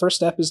this. So the first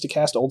step is to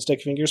cast Old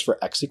Stick Fingers for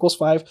X =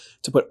 5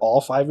 to put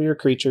all 5 of your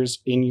creatures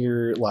in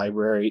your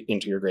library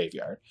into your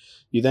graveyard.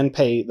 You then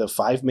pay the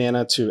 5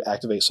 mana to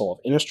activate Soul of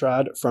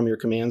Innistrad from your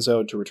command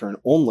zone to return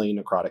only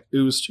Necrotic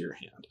Ooze to your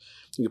hand.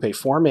 You pay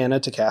 4 mana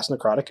to cast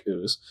Necrotic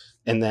Ooze,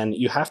 and then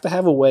you have to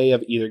have a way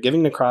of either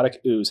giving Necrotic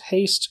Ooze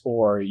haste,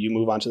 or you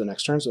move on to the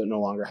next turn so it no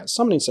longer has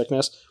Summoning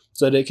Sickness,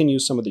 so that it can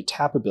use some of the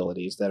tap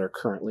abilities that are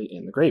currently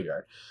in the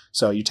graveyard.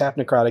 So you tap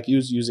Necrotic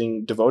Ooze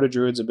using Devoted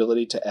Druid's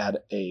ability to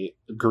add a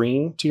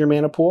green to your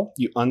mana pool.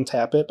 You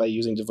untap it by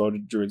using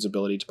Devoted Druid's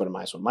ability to put a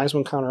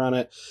 -1/-1 counter on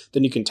it.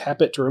 Then you can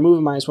tap it to remove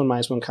a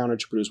 -1/-1 counter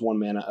to produce 1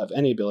 mana of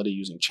any ability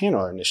using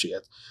Channeler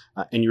Initiate.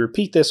 And you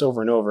repeat this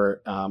over and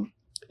over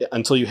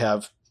until you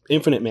have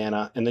infinite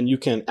mana, and then you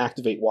can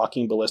activate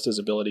Walking Ballista's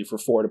ability for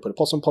 4 to put a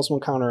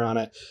 +1/+1 counter on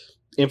it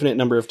infinite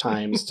number of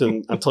times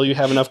until you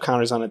have enough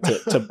counters on it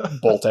to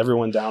bolt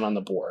everyone down on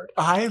the board.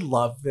 I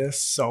love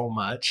this so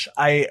much.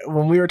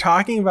 When we were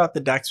talking about the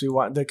decks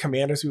the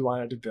commanders we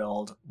wanted to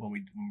build, when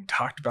we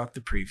talked about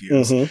the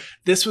previews,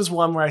 this was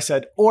one where I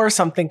said, or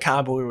something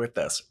combo with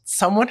this.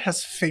 Someone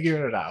has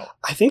figured it out.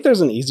 I think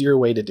there's an easier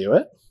way to do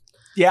it.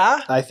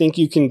 Yeah? I think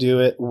you can do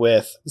it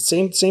with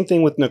same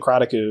thing with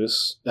Necrotic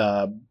Ooze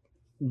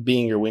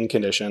being your win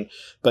condition,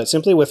 but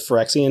simply with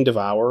Phyrexian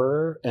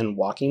Devourer and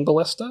Walking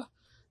Ballista.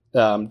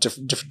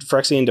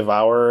 Phyrexian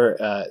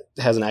Devourer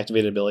has an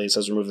activated ability that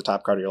says remove the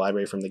top card of your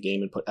library from the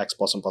game and put X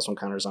 +1/+1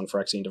 counters on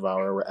Phyrexian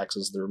Devourer, where X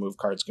is the remove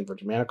card's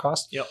converted mana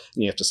cost. Yep.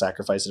 And you have to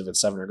sacrifice it if it's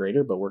 7 or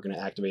greater, but we're going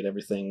to activate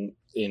everything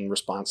in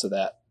response to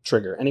that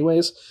trigger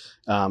anyways,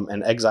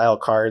 and exile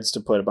cards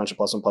to put a bunch of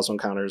 +1/+1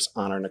 counters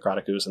on our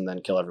Necrotic Ooze and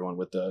then kill everyone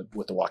with the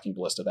Walking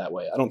Ballista that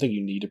way. I don't think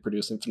you need to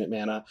produce infinite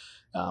mana.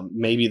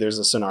 Maybe there's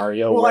a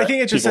scenario where I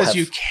think it just says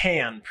you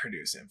can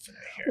produce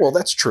infinite here. Well,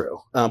 that's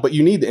true. But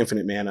you need the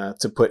infinite mana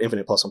to put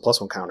infinite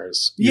 +1/+1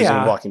 counters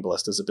using Walking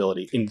Ballista's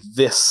ability in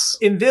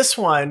this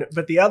one.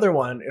 But the other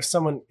one, if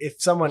someone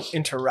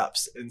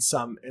interrupts in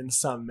some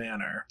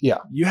manner,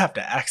 you have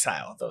to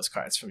exile those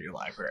cards from your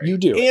library. You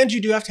do. And you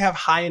do have to have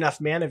high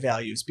enough mana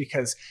values,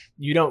 because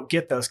you don't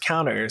get those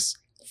counters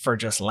for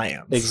just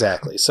lands.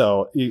 Exactly.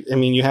 So,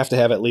 you have to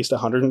have at least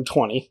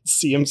 120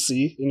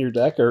 CMC in your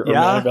deck or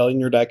mana value in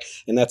your deck,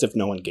 and that's if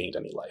no one gained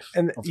any life.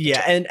 And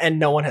and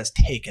no one has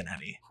taken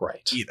any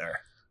either.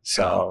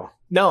 So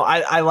no,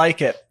 I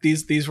like it.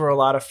 These were a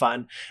lot of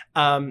fun.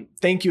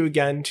 Thank you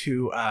again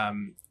to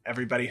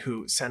everybody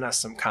who sent us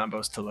some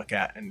combos to look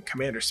at. And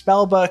Commander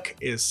Spellbook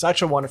is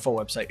such a wonderful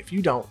website. If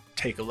you don't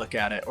take a look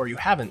at it or you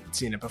haven't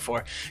seen it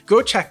before,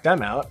 go check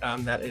them out.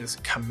 That is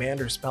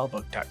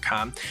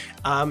commanderspellbook.com.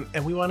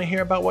 And we want to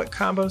hear about what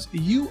combos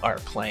you are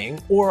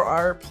playing or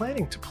are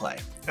planning to play.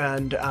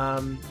 And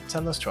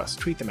send those to us.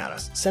 Tweet them at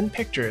us. Send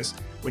pictures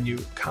when you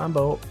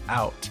combo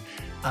out.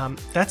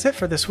 That's it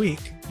for this week.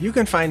 You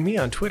can find me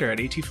on Twitter at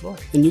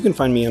ATFloyd. And you can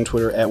find me on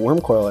Twitter at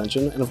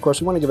WormCoilEngine. And of course,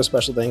 we want to give a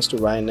special thanks to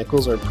Ryan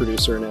Nichols, our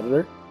producer and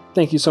editor.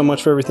 Thank you so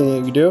much for everything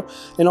that you do.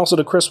 And also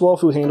to Chris Wolf,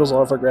 who handles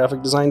all of our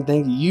graphic design.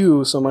 Thank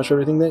you so much for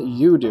everything that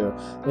you do.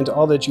 And to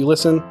all that you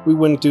listen, we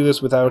wouldn't do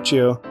this without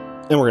you.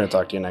 And we're going to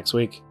talk to you next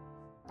week.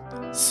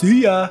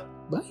 See ya.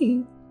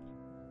 Bye.